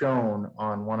and shown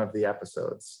on one of the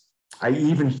episodes. I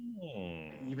even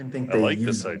think they like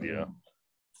this idea.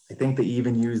 I think they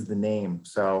even use the name.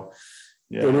 So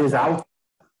it is out.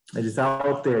 It is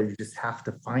out there. You just have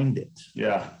to find it.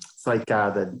 Yeah. It's like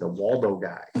the Waldo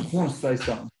guy. I want to say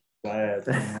something bad.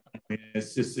 I mean,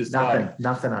 it's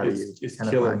nothing out of you. It's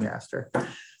kind killing of podcaster.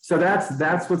 So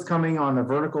that's what's coming on the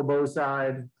vertical bow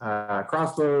side,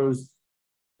 crossbows.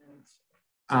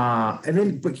 And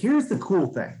then, but here's the cool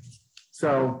thing.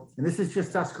 So, and this is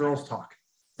just us girls talk.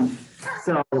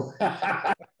 So one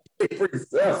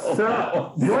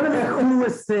of the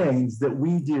coolest things that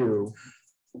we do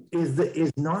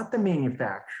is not the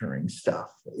manufacturing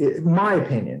stuff, in my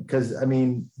opinion, because I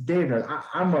mean, Dave knows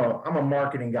I'm a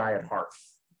marketing guy at heart,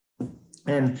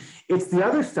 and it's the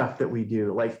other stuff that we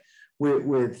do, like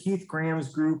with Heath Graham's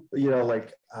group, you know,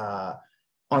 like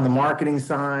on the marketing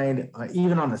side,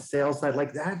 even on the sales side,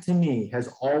 like that to me has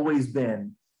always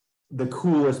been the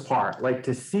coolest part. Like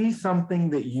to see something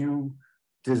that you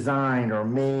designed or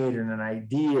made and an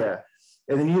idea,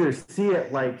 and then either see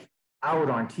it like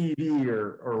out on TV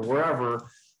or wherever,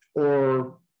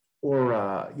 or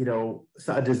you know,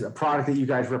 there's a product that you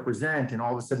guys represent, and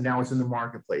all of a sudden now it's in the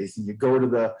marketplace, and you go to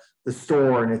the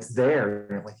store and it's there, and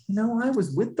you're like, you know, I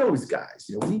was with those guys.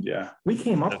 You know, we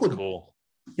came up with cool.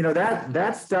 You know,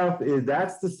 that stuff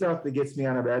that's the stuff that gets me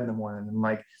out of bed in the morning. And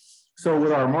like, so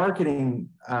with our marketing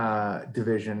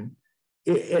division,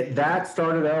 that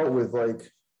started out with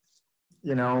like,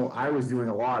 you know, I was doing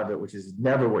a lot of it, which is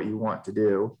never what you want to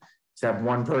do. To have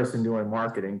one person doing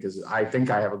marketing, because I think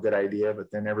I have a good idea, but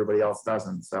then everybody else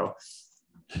doesn't. So,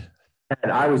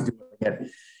 and I was doing it,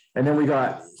 and then we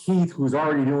got Heath, who's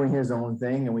already doing his own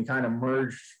thing, and we kind of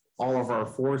merged all of our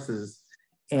forces.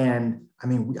 And I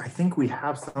mean, I think we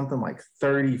have something like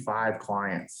 35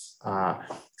 clients.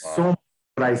 So much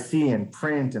that I see in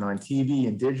print and on TV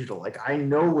and digital, like I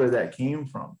know where that came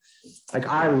from. Like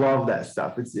I love that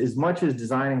stuff. It's as much as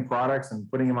designing products and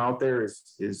putting them out there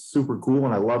is super cool,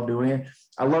 and I love doing it.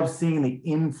 I love seeing the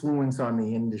influence on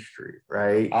the industry,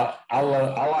 right? I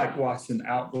like watching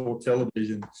outdoor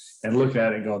television and looking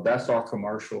at it and going, that's our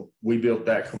commercial. We built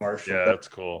that commercial. Yeah, that's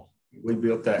cool. We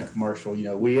built that commercial. You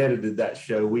know, we edited that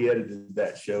show. We edited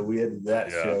that show. We edited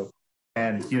that show.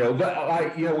 And, you know, but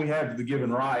like, you know, we have The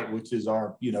Given Right, which is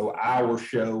our, you know, our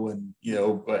show. And, you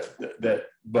know,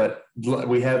 but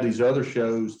we have these other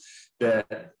shows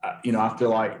that, you know, I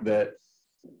feel like that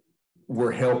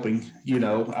we're helping, you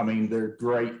know, I mean, they're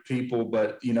great people,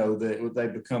 but, you know, they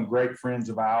become great friends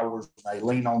of ours. They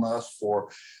lean on us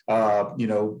for, you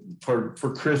know, for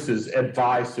Chris's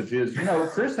advice of his, you know,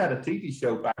 Chris had a TV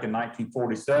show back in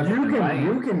 1947.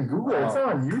 You can Google it. It's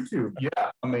on YouTube.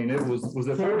 Yeah. I mean, was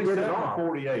it 47 or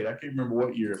 48? I can't remember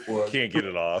what year it was. Can't get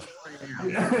it off.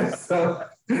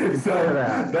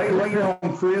 So they lean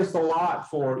on Chris a lot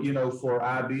for, for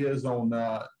ideas on,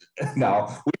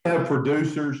 no, we have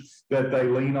producers that they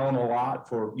lean on a lot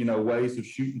for, ways of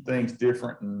shooting things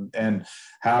different and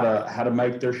how to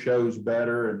make their shows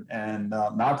better. And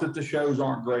not that the shows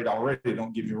aren't great already,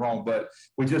 don't get me wrong, but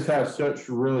we just have such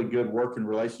really good working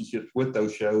relationships with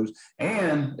those shows.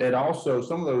 And it also,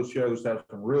 some of those shows have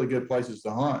some really good places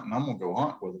to hunt, and I'm going to go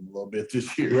hunt with them a little bit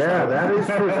this year. Yeah, that is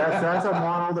true. That's a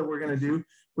model that we're going to do.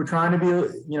 We're trying to be,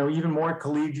 even more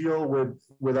collegial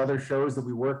with other shows that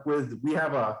we work with. We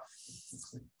have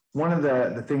one of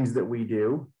the things that we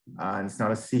do, and it's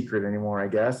not a secret anymore, I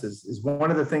guess, is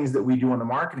one of the things that we do on the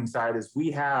marketing side is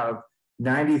we have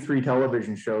 93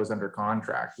 television shows under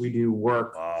contract. We do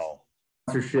work,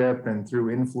 sponsorship, and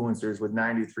through influencers with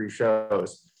 93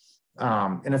 shows.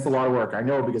 And it's a lot of work. I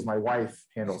know because my wife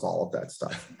handles all of that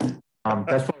stuff.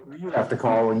 That's probably who you have to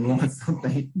call when you want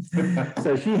something.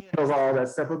 So she handles all of that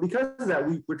stuff. But because of that,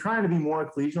 we're trying to be more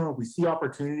collegial. If we see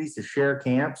opportunities to share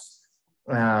camps,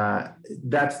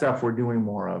 that stuff we're doing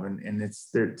more of. And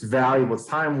it's valuable. It's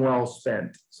time well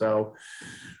spent. So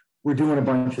we're doing a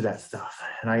bunch of that stuff.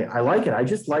 And I like it. I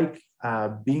just like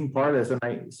being part of this.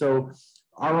 And so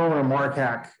our owner, Mark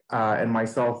Hack, and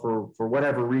myself, for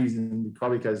whatever reason,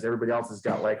 probably because everybody else has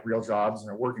got like real jobs and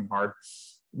are working hard,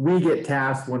 we get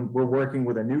tasked when we're working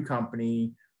with a new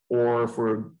company or if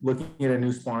we're looking at a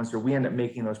new sponsor, we end up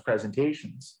making those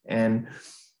presentations. And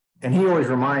he always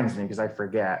reminds me because I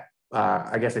forget.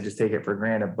 I guess I just take it for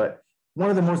granted. But one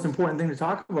of the most important things to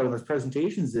talk about in those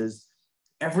presentations is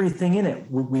everything in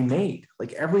it we made.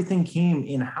 Like everything came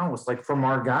in-house, like from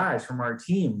our guys, from our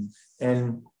team.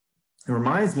 And it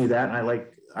reminds me of that. And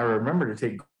I remember to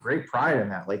take great pride in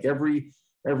that. Like every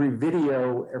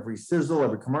video, every sizzle,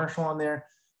 every commercial on there,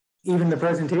 even the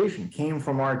presentation came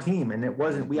from our team. And it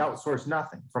wasn't, we outsourced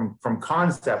nothing from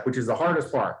concept, which is the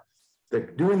hardest part.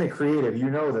 Doing the creative,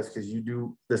 this because you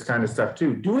do this kind of stuff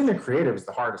too. Doing the creative is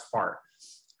the hardest part.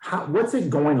 What's it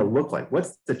going to look like?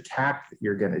 What's the tack that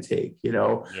you're going to take?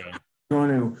 You're going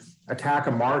to attack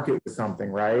a market with something,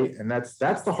 right? And that's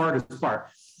the hardest part.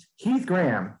 Heath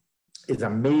Graham is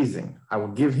amazing. I will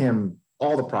give him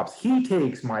all the props. He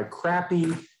takes my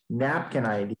crappy napkin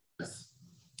ideas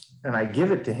and I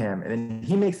give it to him, and then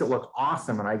he makes it look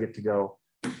awesome, and I get to go,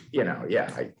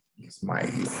 it's my.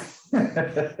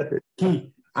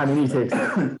 He takes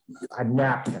a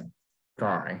napkin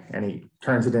drawing and he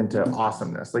turns it into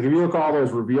awesomeness. Like if you look at all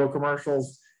those reveal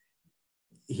commercials,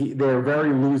 they're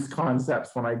very loose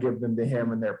concepts when I give them to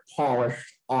him, and they're polished,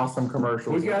 awesome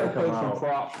commercials. We got to put some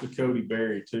props to Cody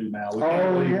Berry too. Now we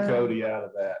can't leave Cody out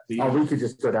of that. We could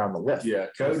just go down the list. Yeah,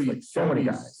 Cody. Like so many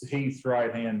guys. He's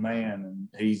right hand man,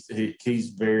 and he's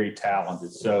very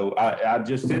talented. So I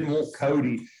just didn't want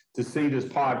Cody to see this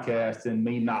podcast and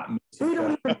me not. They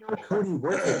don't even know Cody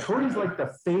works. Cody's like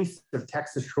the face of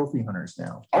Texas Trophy Hunters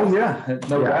now. Oh yeah,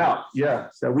 no doubt. Yeah.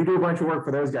 So we do a bunch of work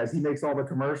for those guys. He makes all the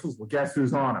commercials. Well, guess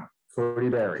who's on them? Cody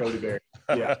Berry.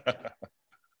 Yeah.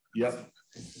 Yep.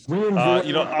 We enjoy.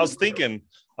 I was thinking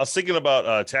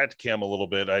about Tacticam a little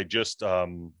bit. I just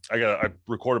I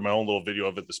recorded my own little video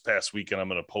of it this past week, and I'm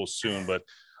going to post soon. But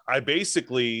I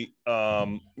basically,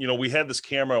 we had this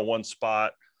camera in one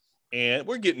spot, and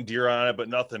we're getting deer on it, but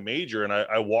nothing major. And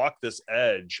I walked this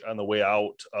edge on the way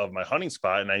out of my hunting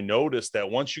spot, and I noticed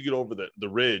that once you get over the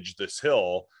ridge, this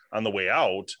hill on the way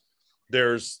out,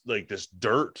 there's like this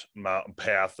dirt mountain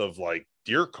path of like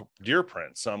deer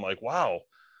prints. So I'm like, wow,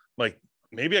 like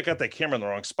maybe I got that camera in the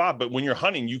wrong spot. But when you're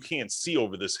hunting, you can't see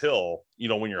over this hill,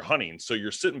 when you're hunting. So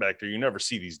you're sitting back there, you never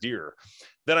see these deer.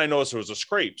 Then I noticed there was a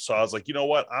scrape. So I was like, you know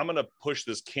what? I'm going to push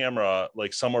this camera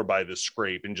like somewhere by this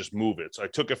scrape and just move it. So I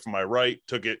took it from my right,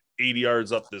 took it 80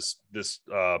 yards up this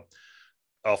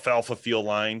alfalfa field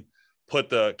line, put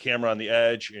the camera on the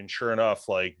edge, and sure enough,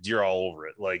 like deer all over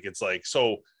it. Like, it's like,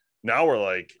 so now we're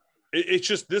like, it's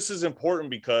just, this is important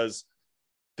because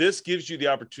this gives you the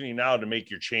opportunity now to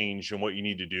make your change and what you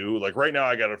need to do. Like right now,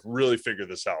 I got to really figure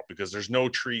this out because there's no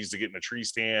trees to get in a tree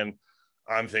stand.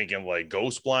 I'm thinking like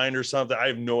ghost blind or something. I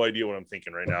have no idea what I'm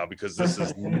thinking right now because this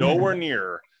is nowhere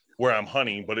near where I'm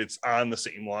hunting, but it's on the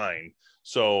same line.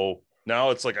 So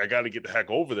now it's like, I got to get the heck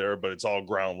over there, but it's all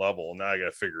ground level. Now I got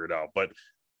to figure it out. But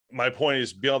my point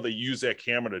is being able to use that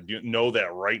camera to know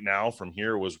that right now from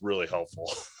here was really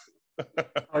helpful.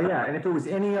 Oh yeah. And if it was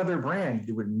any other brand,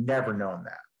 you would never known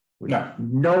that.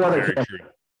 No other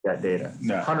camera that data.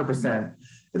 No. 100%.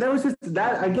 But that was just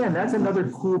that again, that's another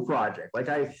cool project. Like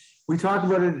we talked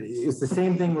about it. It's the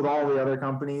same thing with all the other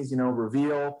companies,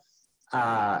 Reveal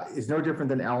is no different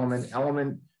than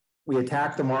Element. We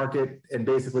attacked the market and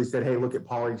basically said, hey, look at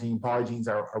Polygene. Polygene's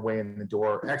our way in the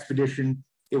door. Expedition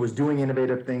It was doing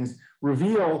innovative things.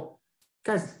 Reveal,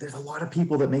 guys, there's a lot of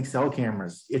people that make cell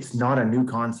cameras. It's not a new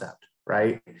concept,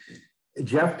 right?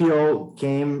 Jeff Beal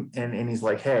came and he's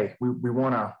like, hey, we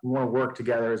want to work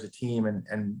together as a team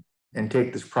and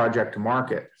take this project to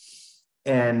market.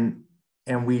 And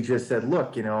we just said,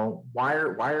 look, you know, why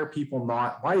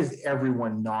is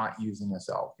everyone not using a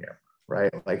cell camera,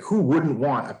 right? Like, who wouldn't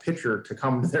want a picture to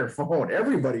come to their phone?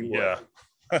 Everybody would. Yeah.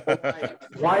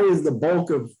 Why is the bulk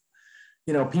of,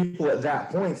 you know, people at that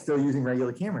point still using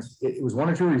regular cameras? It was one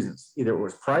of two reasons. Either it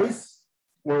was price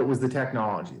or it was the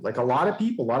technology. Like a lot of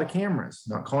people, a lot of cameras,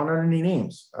 not calling out any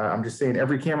names. I'm just saying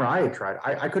every camera I had tried,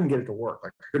 I couldn't get it to work.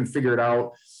 Like I couldn't figure it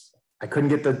out. I couldn't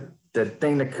get the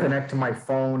thing to connect to my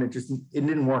phone. It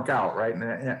didn't work out, right? And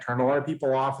it turned a lot of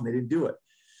people off and they didn't do it.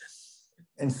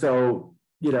 And so,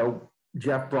 you know,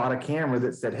 Jeff brought a camera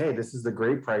that said, hey, this is the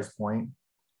great price point.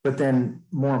 But then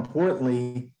more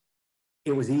importantly,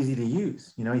 it was easy to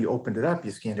use. You know, you opened it up,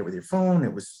 you scanned it with your phone,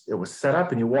 it was set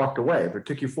up and you walked away. If it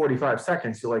took you 45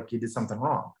 seconds, you're like, you did something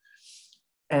wrong.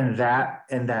 And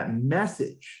that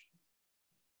message,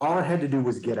 all it had to do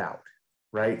was get out,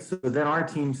 right? So then our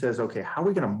team says, okay, how are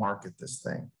we going to market this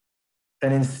thing?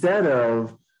 And instead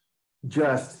of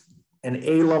just an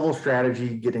A-level strategy,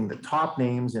 getting the top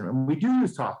names, and we do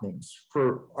use top names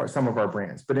for some of our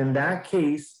brands, but in that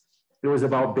case, it was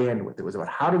about bandwidth. It was about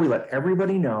how do we let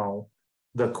everybody know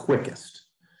the quickest,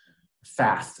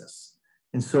 fastest.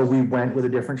 And so we went with a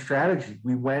different strategy.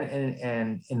 We went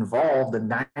and involved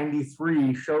the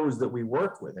 93 shows that we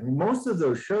work with. I mean, most of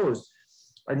those shows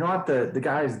are not the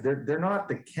guys, they're not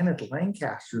the Kenneth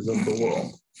Lancasters of the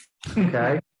world,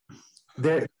 okay?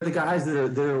 They're the guys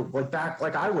they're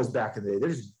like I was back in the day. They're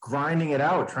just grinding it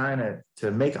out, trying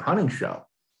to make a hunting show.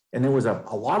 And there was a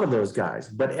lot of those guys.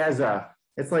 But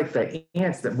it's like the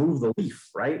ants that move the leaf,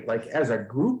 right? Like as a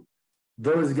group,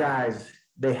 those guys,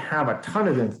 they have a ton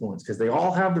of influence because they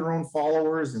all have their own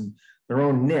followers and their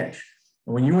own niche.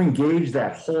 And when you engage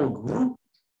that whole group,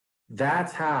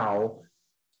 that's how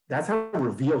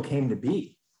Reveal came to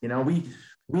be. You know, we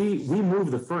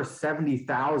moved the first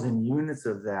 70,000 units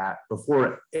of that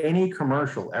before any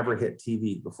commercial ever hit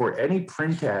TV, before any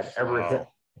print ad ever hit.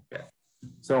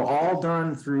 So all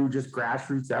done through just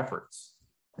grassroots efforts.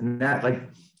 And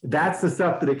that's the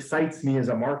stuff that excites me as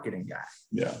a marketing guy.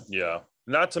 Yeah. Yeah.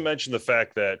 Not to mention the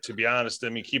fact that, to be honest, I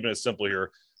mean, keeping it simple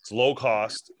here, it's low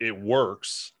cost, it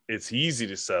works, it's easy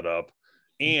to set up,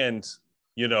 and,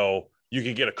 you know, you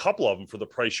can get a couple of them for the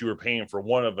price you were paying for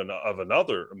one of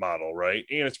another model, right?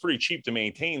 And it's pretty cheap to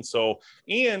maintain. So,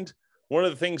 and one of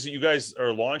the things that you guys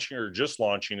are launching or just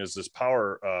launching is this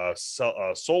power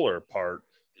solar part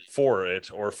for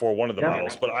it, or for one of the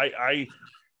models. But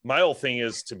my whole thing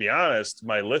is, to be honest,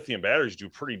 my lithium batteries do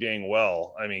pretty dang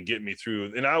well. I mean, getting me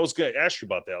through. And I was going to ask you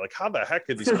about that. Like, how the heck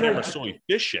are these cameras so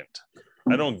efficient?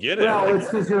 I don't get it. Well, it's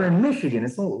because you're in Michigan.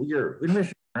 You're in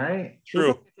Michigan, right?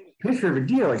 True. Picture of a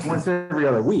deal like once every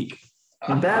other week.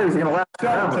 And batteries are going to last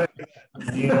forever.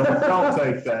 Don't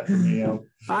take that from you.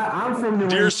 I'm from New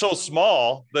England. Deer's so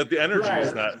small that the energy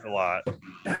is not a lot.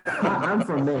 I'm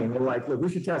from Maine. We're like, look, we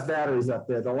should test batteries up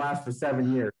there. They'll last for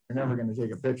 7 years. We're never going to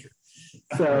take a picture.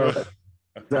 So,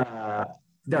 no,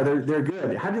 they're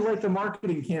good. How do you like the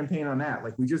marketing campaign on that?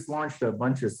 Like, we just launched a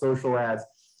bunch of social ads,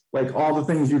 like all the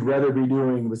things you'd rather be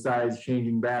doing besides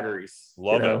changing batteries.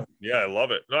 Love it. Yeah, I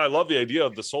love it. No, I love the idea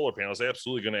of the solar panels.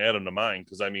 Absolutely going to add them to mine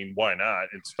because, I mean, why not?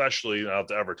 Especially not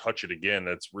to ever touch it again.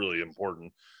 That's really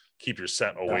important. Keep your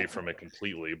scent away from it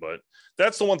completely. But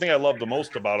that's the one thing I love the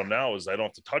most about them now is I don't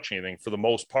have to touch anything for the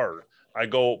most part. I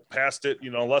go past it,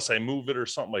 you know, unless I move it or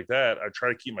something like that. I try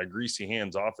to keep my greasy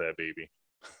hands off that baby.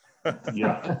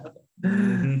 Yeah.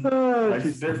 Mm-hmm. Makes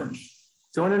a difference.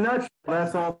 So in a nutshell,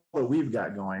 that's all that we've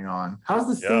got going on. How's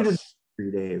the state of the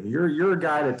industry, Dave? You're a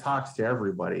guy that talks to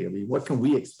everybody. I mean, what can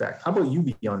we expect? How about you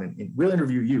be on it? We'll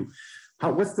interview you.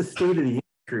 What's the state of the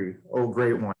industry? Oh,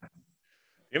 great one.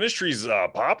 Industry's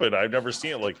popping. I've never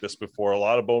seen it like this before. A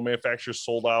lot of bow manufacturers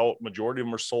sold out. Majority of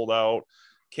them are sold out.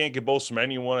 Can't get bows from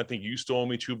anyone. I think you still owe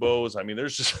me 2 bows. I mean,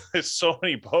 there's so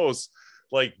many bows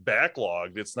like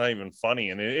backlogged. It's not even funny.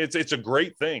 And it's a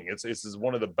great thing. It's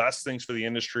one of the best things for the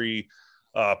industry.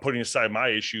 Putting aside my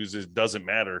issues, it doesn't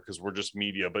matter because we're just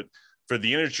media. But for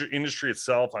the industry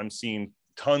itself, I'm seeing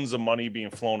tons of money being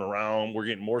flown around. We're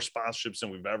getting more sponsorships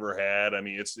than we've ever had. I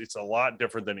mean, it's a lot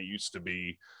different than it used to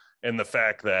be. And the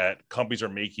fact that companies are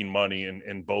making money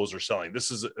and bows are selling.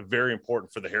 This is very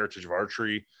important for the heritage of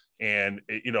archery. And,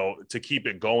 you know, to keep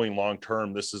it going long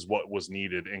term, this is what was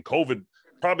needed. And COVID,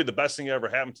 probably the best thing that ever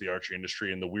happened to the archery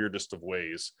industry in the weirdest of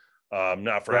ways.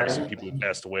 Not for obviously people who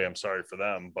passed away. I'm sorry for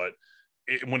them, but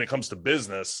when it comes to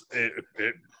business,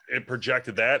 it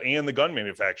projected that and the gun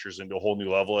manufacturers into a whole new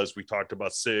level. As we talked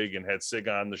about SIG and had SIG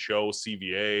on the show,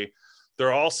 CVA,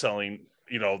 they're all selling,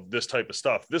 this type of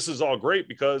stuff. This is all great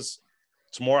because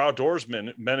it's more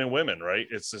outdoorsmen, men and women, right?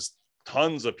 It's just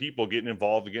tons of people getting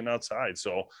involved and getting outside.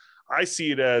 So I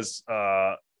see it as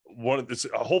one of this.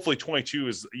 Hopefully 22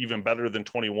 is even better than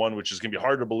 21, which is going to be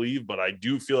hard to believe, but I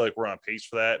do feel like we're on pace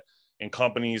for that. And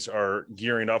companies are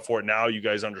gearing up for it now. You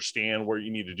guys understand what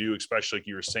you need to do, especially like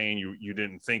you were saying, you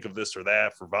didn't think of this or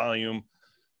that for volume.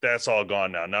 That's all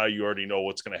gone now. Now you already know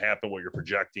what's going to happen, what you're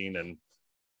projecting, and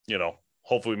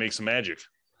hopefully make some magic.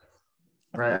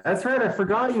 Right. That's right. I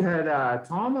forgot you had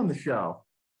Tom on the show.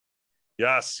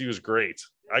 Yes, he was great.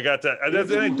 I got that. And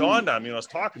then it dawned on me when I was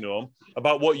talking to him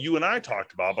about what you and I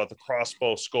talked about the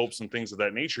crossbow scopes and things of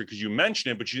that nature, because you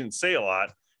mentioned it, but you didn't say a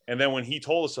lot. And then when he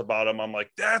told us about them, I'm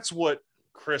like, that's what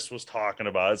Chris was talking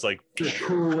about. It's like,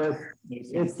 we're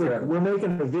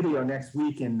making a video next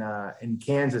week in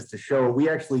Kansas to show. We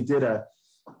actually did an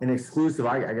exclusive.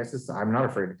 I guess I'm not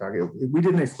afraid to talk. We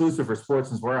did an exclusive for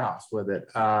Sportsman's Warehouse with it.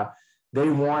 They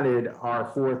wanted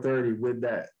our 430 with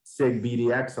that SIG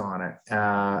BDX on it,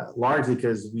 largely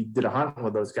because we did a hunt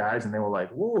with those guys, and they were like,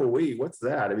 "Whoa, wait, what's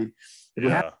that?" I mean,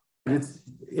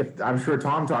 if I'm sure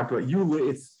Tom talked about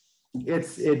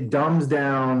it dumbs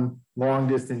down long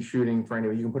distance shooting for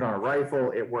anyone. You can put on a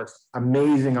rifle. It works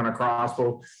amazing on a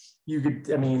crossbow.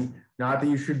 Not that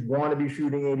you should want to be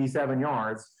shooting 87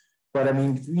 yards, but I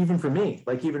mean, even for me,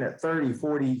 like even at 30,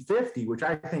 40, 50, which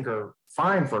I think are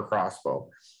fine for a crossbow.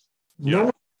 Yeah.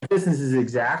 No distance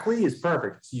is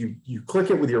perfect. So you click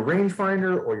it with your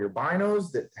rangefinder or your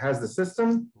binos that has the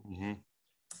system. Mm-hmm.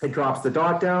 It drops the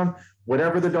dot down.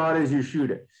 Whatever the dot is, you shoot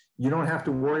it. You don't have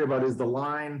to worry about, is the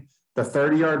line the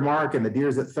 30-yard mark and the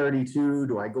deer's at 32?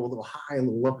 Do I go a little high, a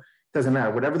little low? Doesn't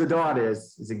matter. Whatever the dot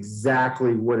is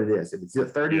exactly what it is. If it's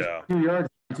at 32 yards,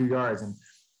 2 yards. And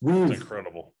it's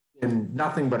incredible. And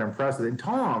nothing but impressive. And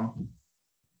Tom,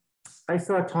 I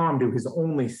saw Tom do his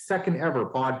only second ever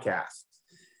podcast,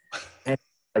 and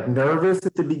like nervous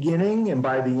at the beginning, and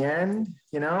by the end,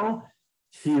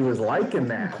 he was liking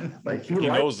that. Like he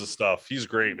knows the stuff. He's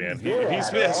great, man. He's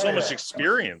had so much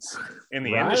experience in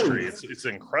the industry. It's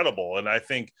incredible, and I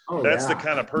think that's the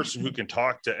kind of person who can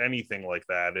talk to anything like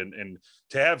that. And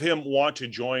to have him want to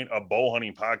join a bow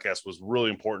hunting podcast was really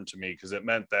important to me, because it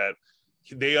meant that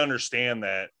they understand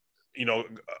that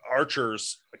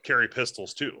archers carry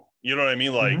pistols too. You know what I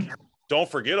mean? Like, don't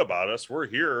forget about us. We're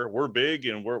here. We're big,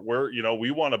 and we're we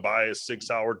want to buy a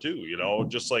 6 hour too.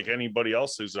 Just like anybody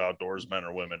else who's outdoors, men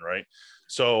or women, right?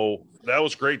 So that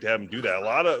was great to have him do that.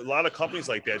 A lot of companies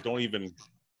like that don't even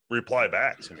reply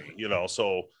back to me.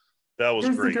 So that was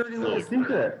great. The dirty little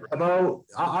secret about.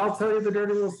 I'll tell you the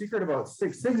dirty little secret about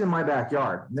SIG. SIG's in my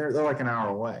backyard. They're like an hour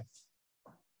away.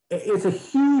 It's a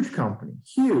huge company,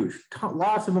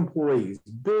 lots of employees,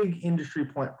 big industry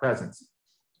presence.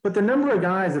 But the number of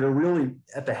guys that are really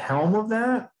at the helm of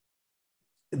that,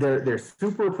 they're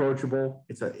super approachable.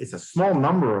 It's a small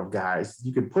number of guys.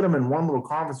 You could put them in one little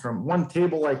conference room, one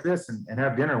table like this, and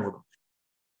have dinner with them.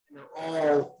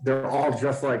 And they're all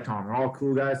just like Tom. They're all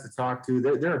cool guys to talk to.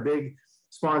 They're a big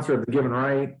sponsor of the Give and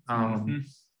Right.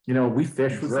 We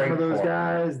fish with some of those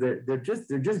guys. They're just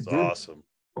good. Awesome.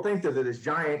 People think that they're this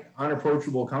giant,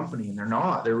 unapproachable company, and they're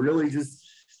not. They're really just.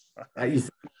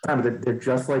 They're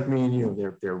just like me and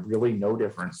you. They're really no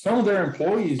different. Some of their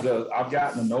employees, I've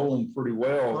gotten to know them pretty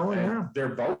well. Oh, yeah.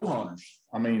 They're bow hunters.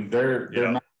 I mean, they're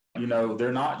not,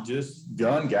 they're not just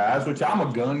gun guys, which I'm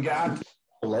a gun guy.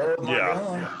 I love my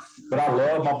gun, but I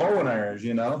love my bow and arrows.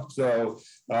 So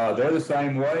they're the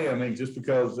same way. I mean, just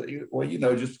because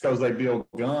they build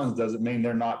guns doesn't mean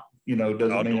they're not.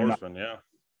 Doesn't mean they're not.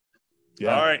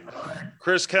 Yeah. All right.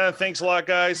 Chris, Ken, thanks a lot,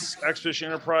 guys. Expedition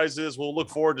Enterprises. We'll look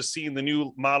forward to seeing the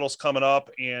new models coming up,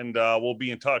 and we'll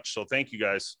be in touch. So thank you,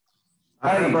 guys.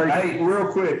 Hey,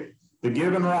 real quick. The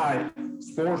Give and Right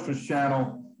Sportsman's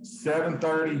Channel,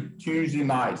 7:30 Tuesday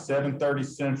night, 7:30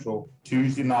 Central,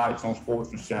 Tuesday nights on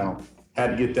Sportsman's Channel.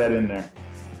 Had to get that in there.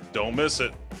 Don't miss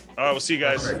it. All right, we'll see you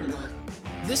guys.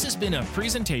 This has been a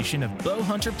presentation of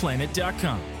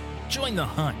bowhunterplanet.com. Join the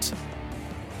hunt.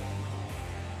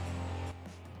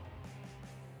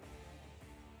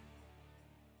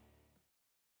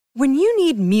 When you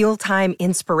need mealtime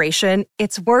inspiration,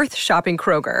 it's worth shopping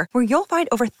Kroger, where you'll find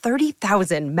over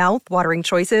 30,000 mouth-watering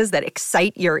choices that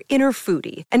excite your inner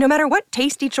foodie. And no matter what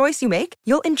tasty choice you make,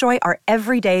 you'll enjoy our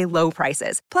everyday low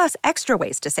prices, plus extra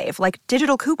ways to save, like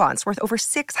digital coupons worth over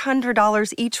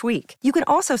 $600 each week. You can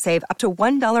also save up to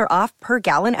 $1 off per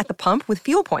gallon at the pump with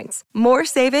fuel points. More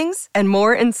savings and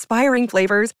more inspiring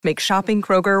flavors make shopping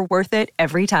Kroger worth it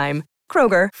every time.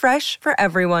 Kroger, fresh for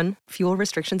everyone. Fuel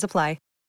restrictions apply.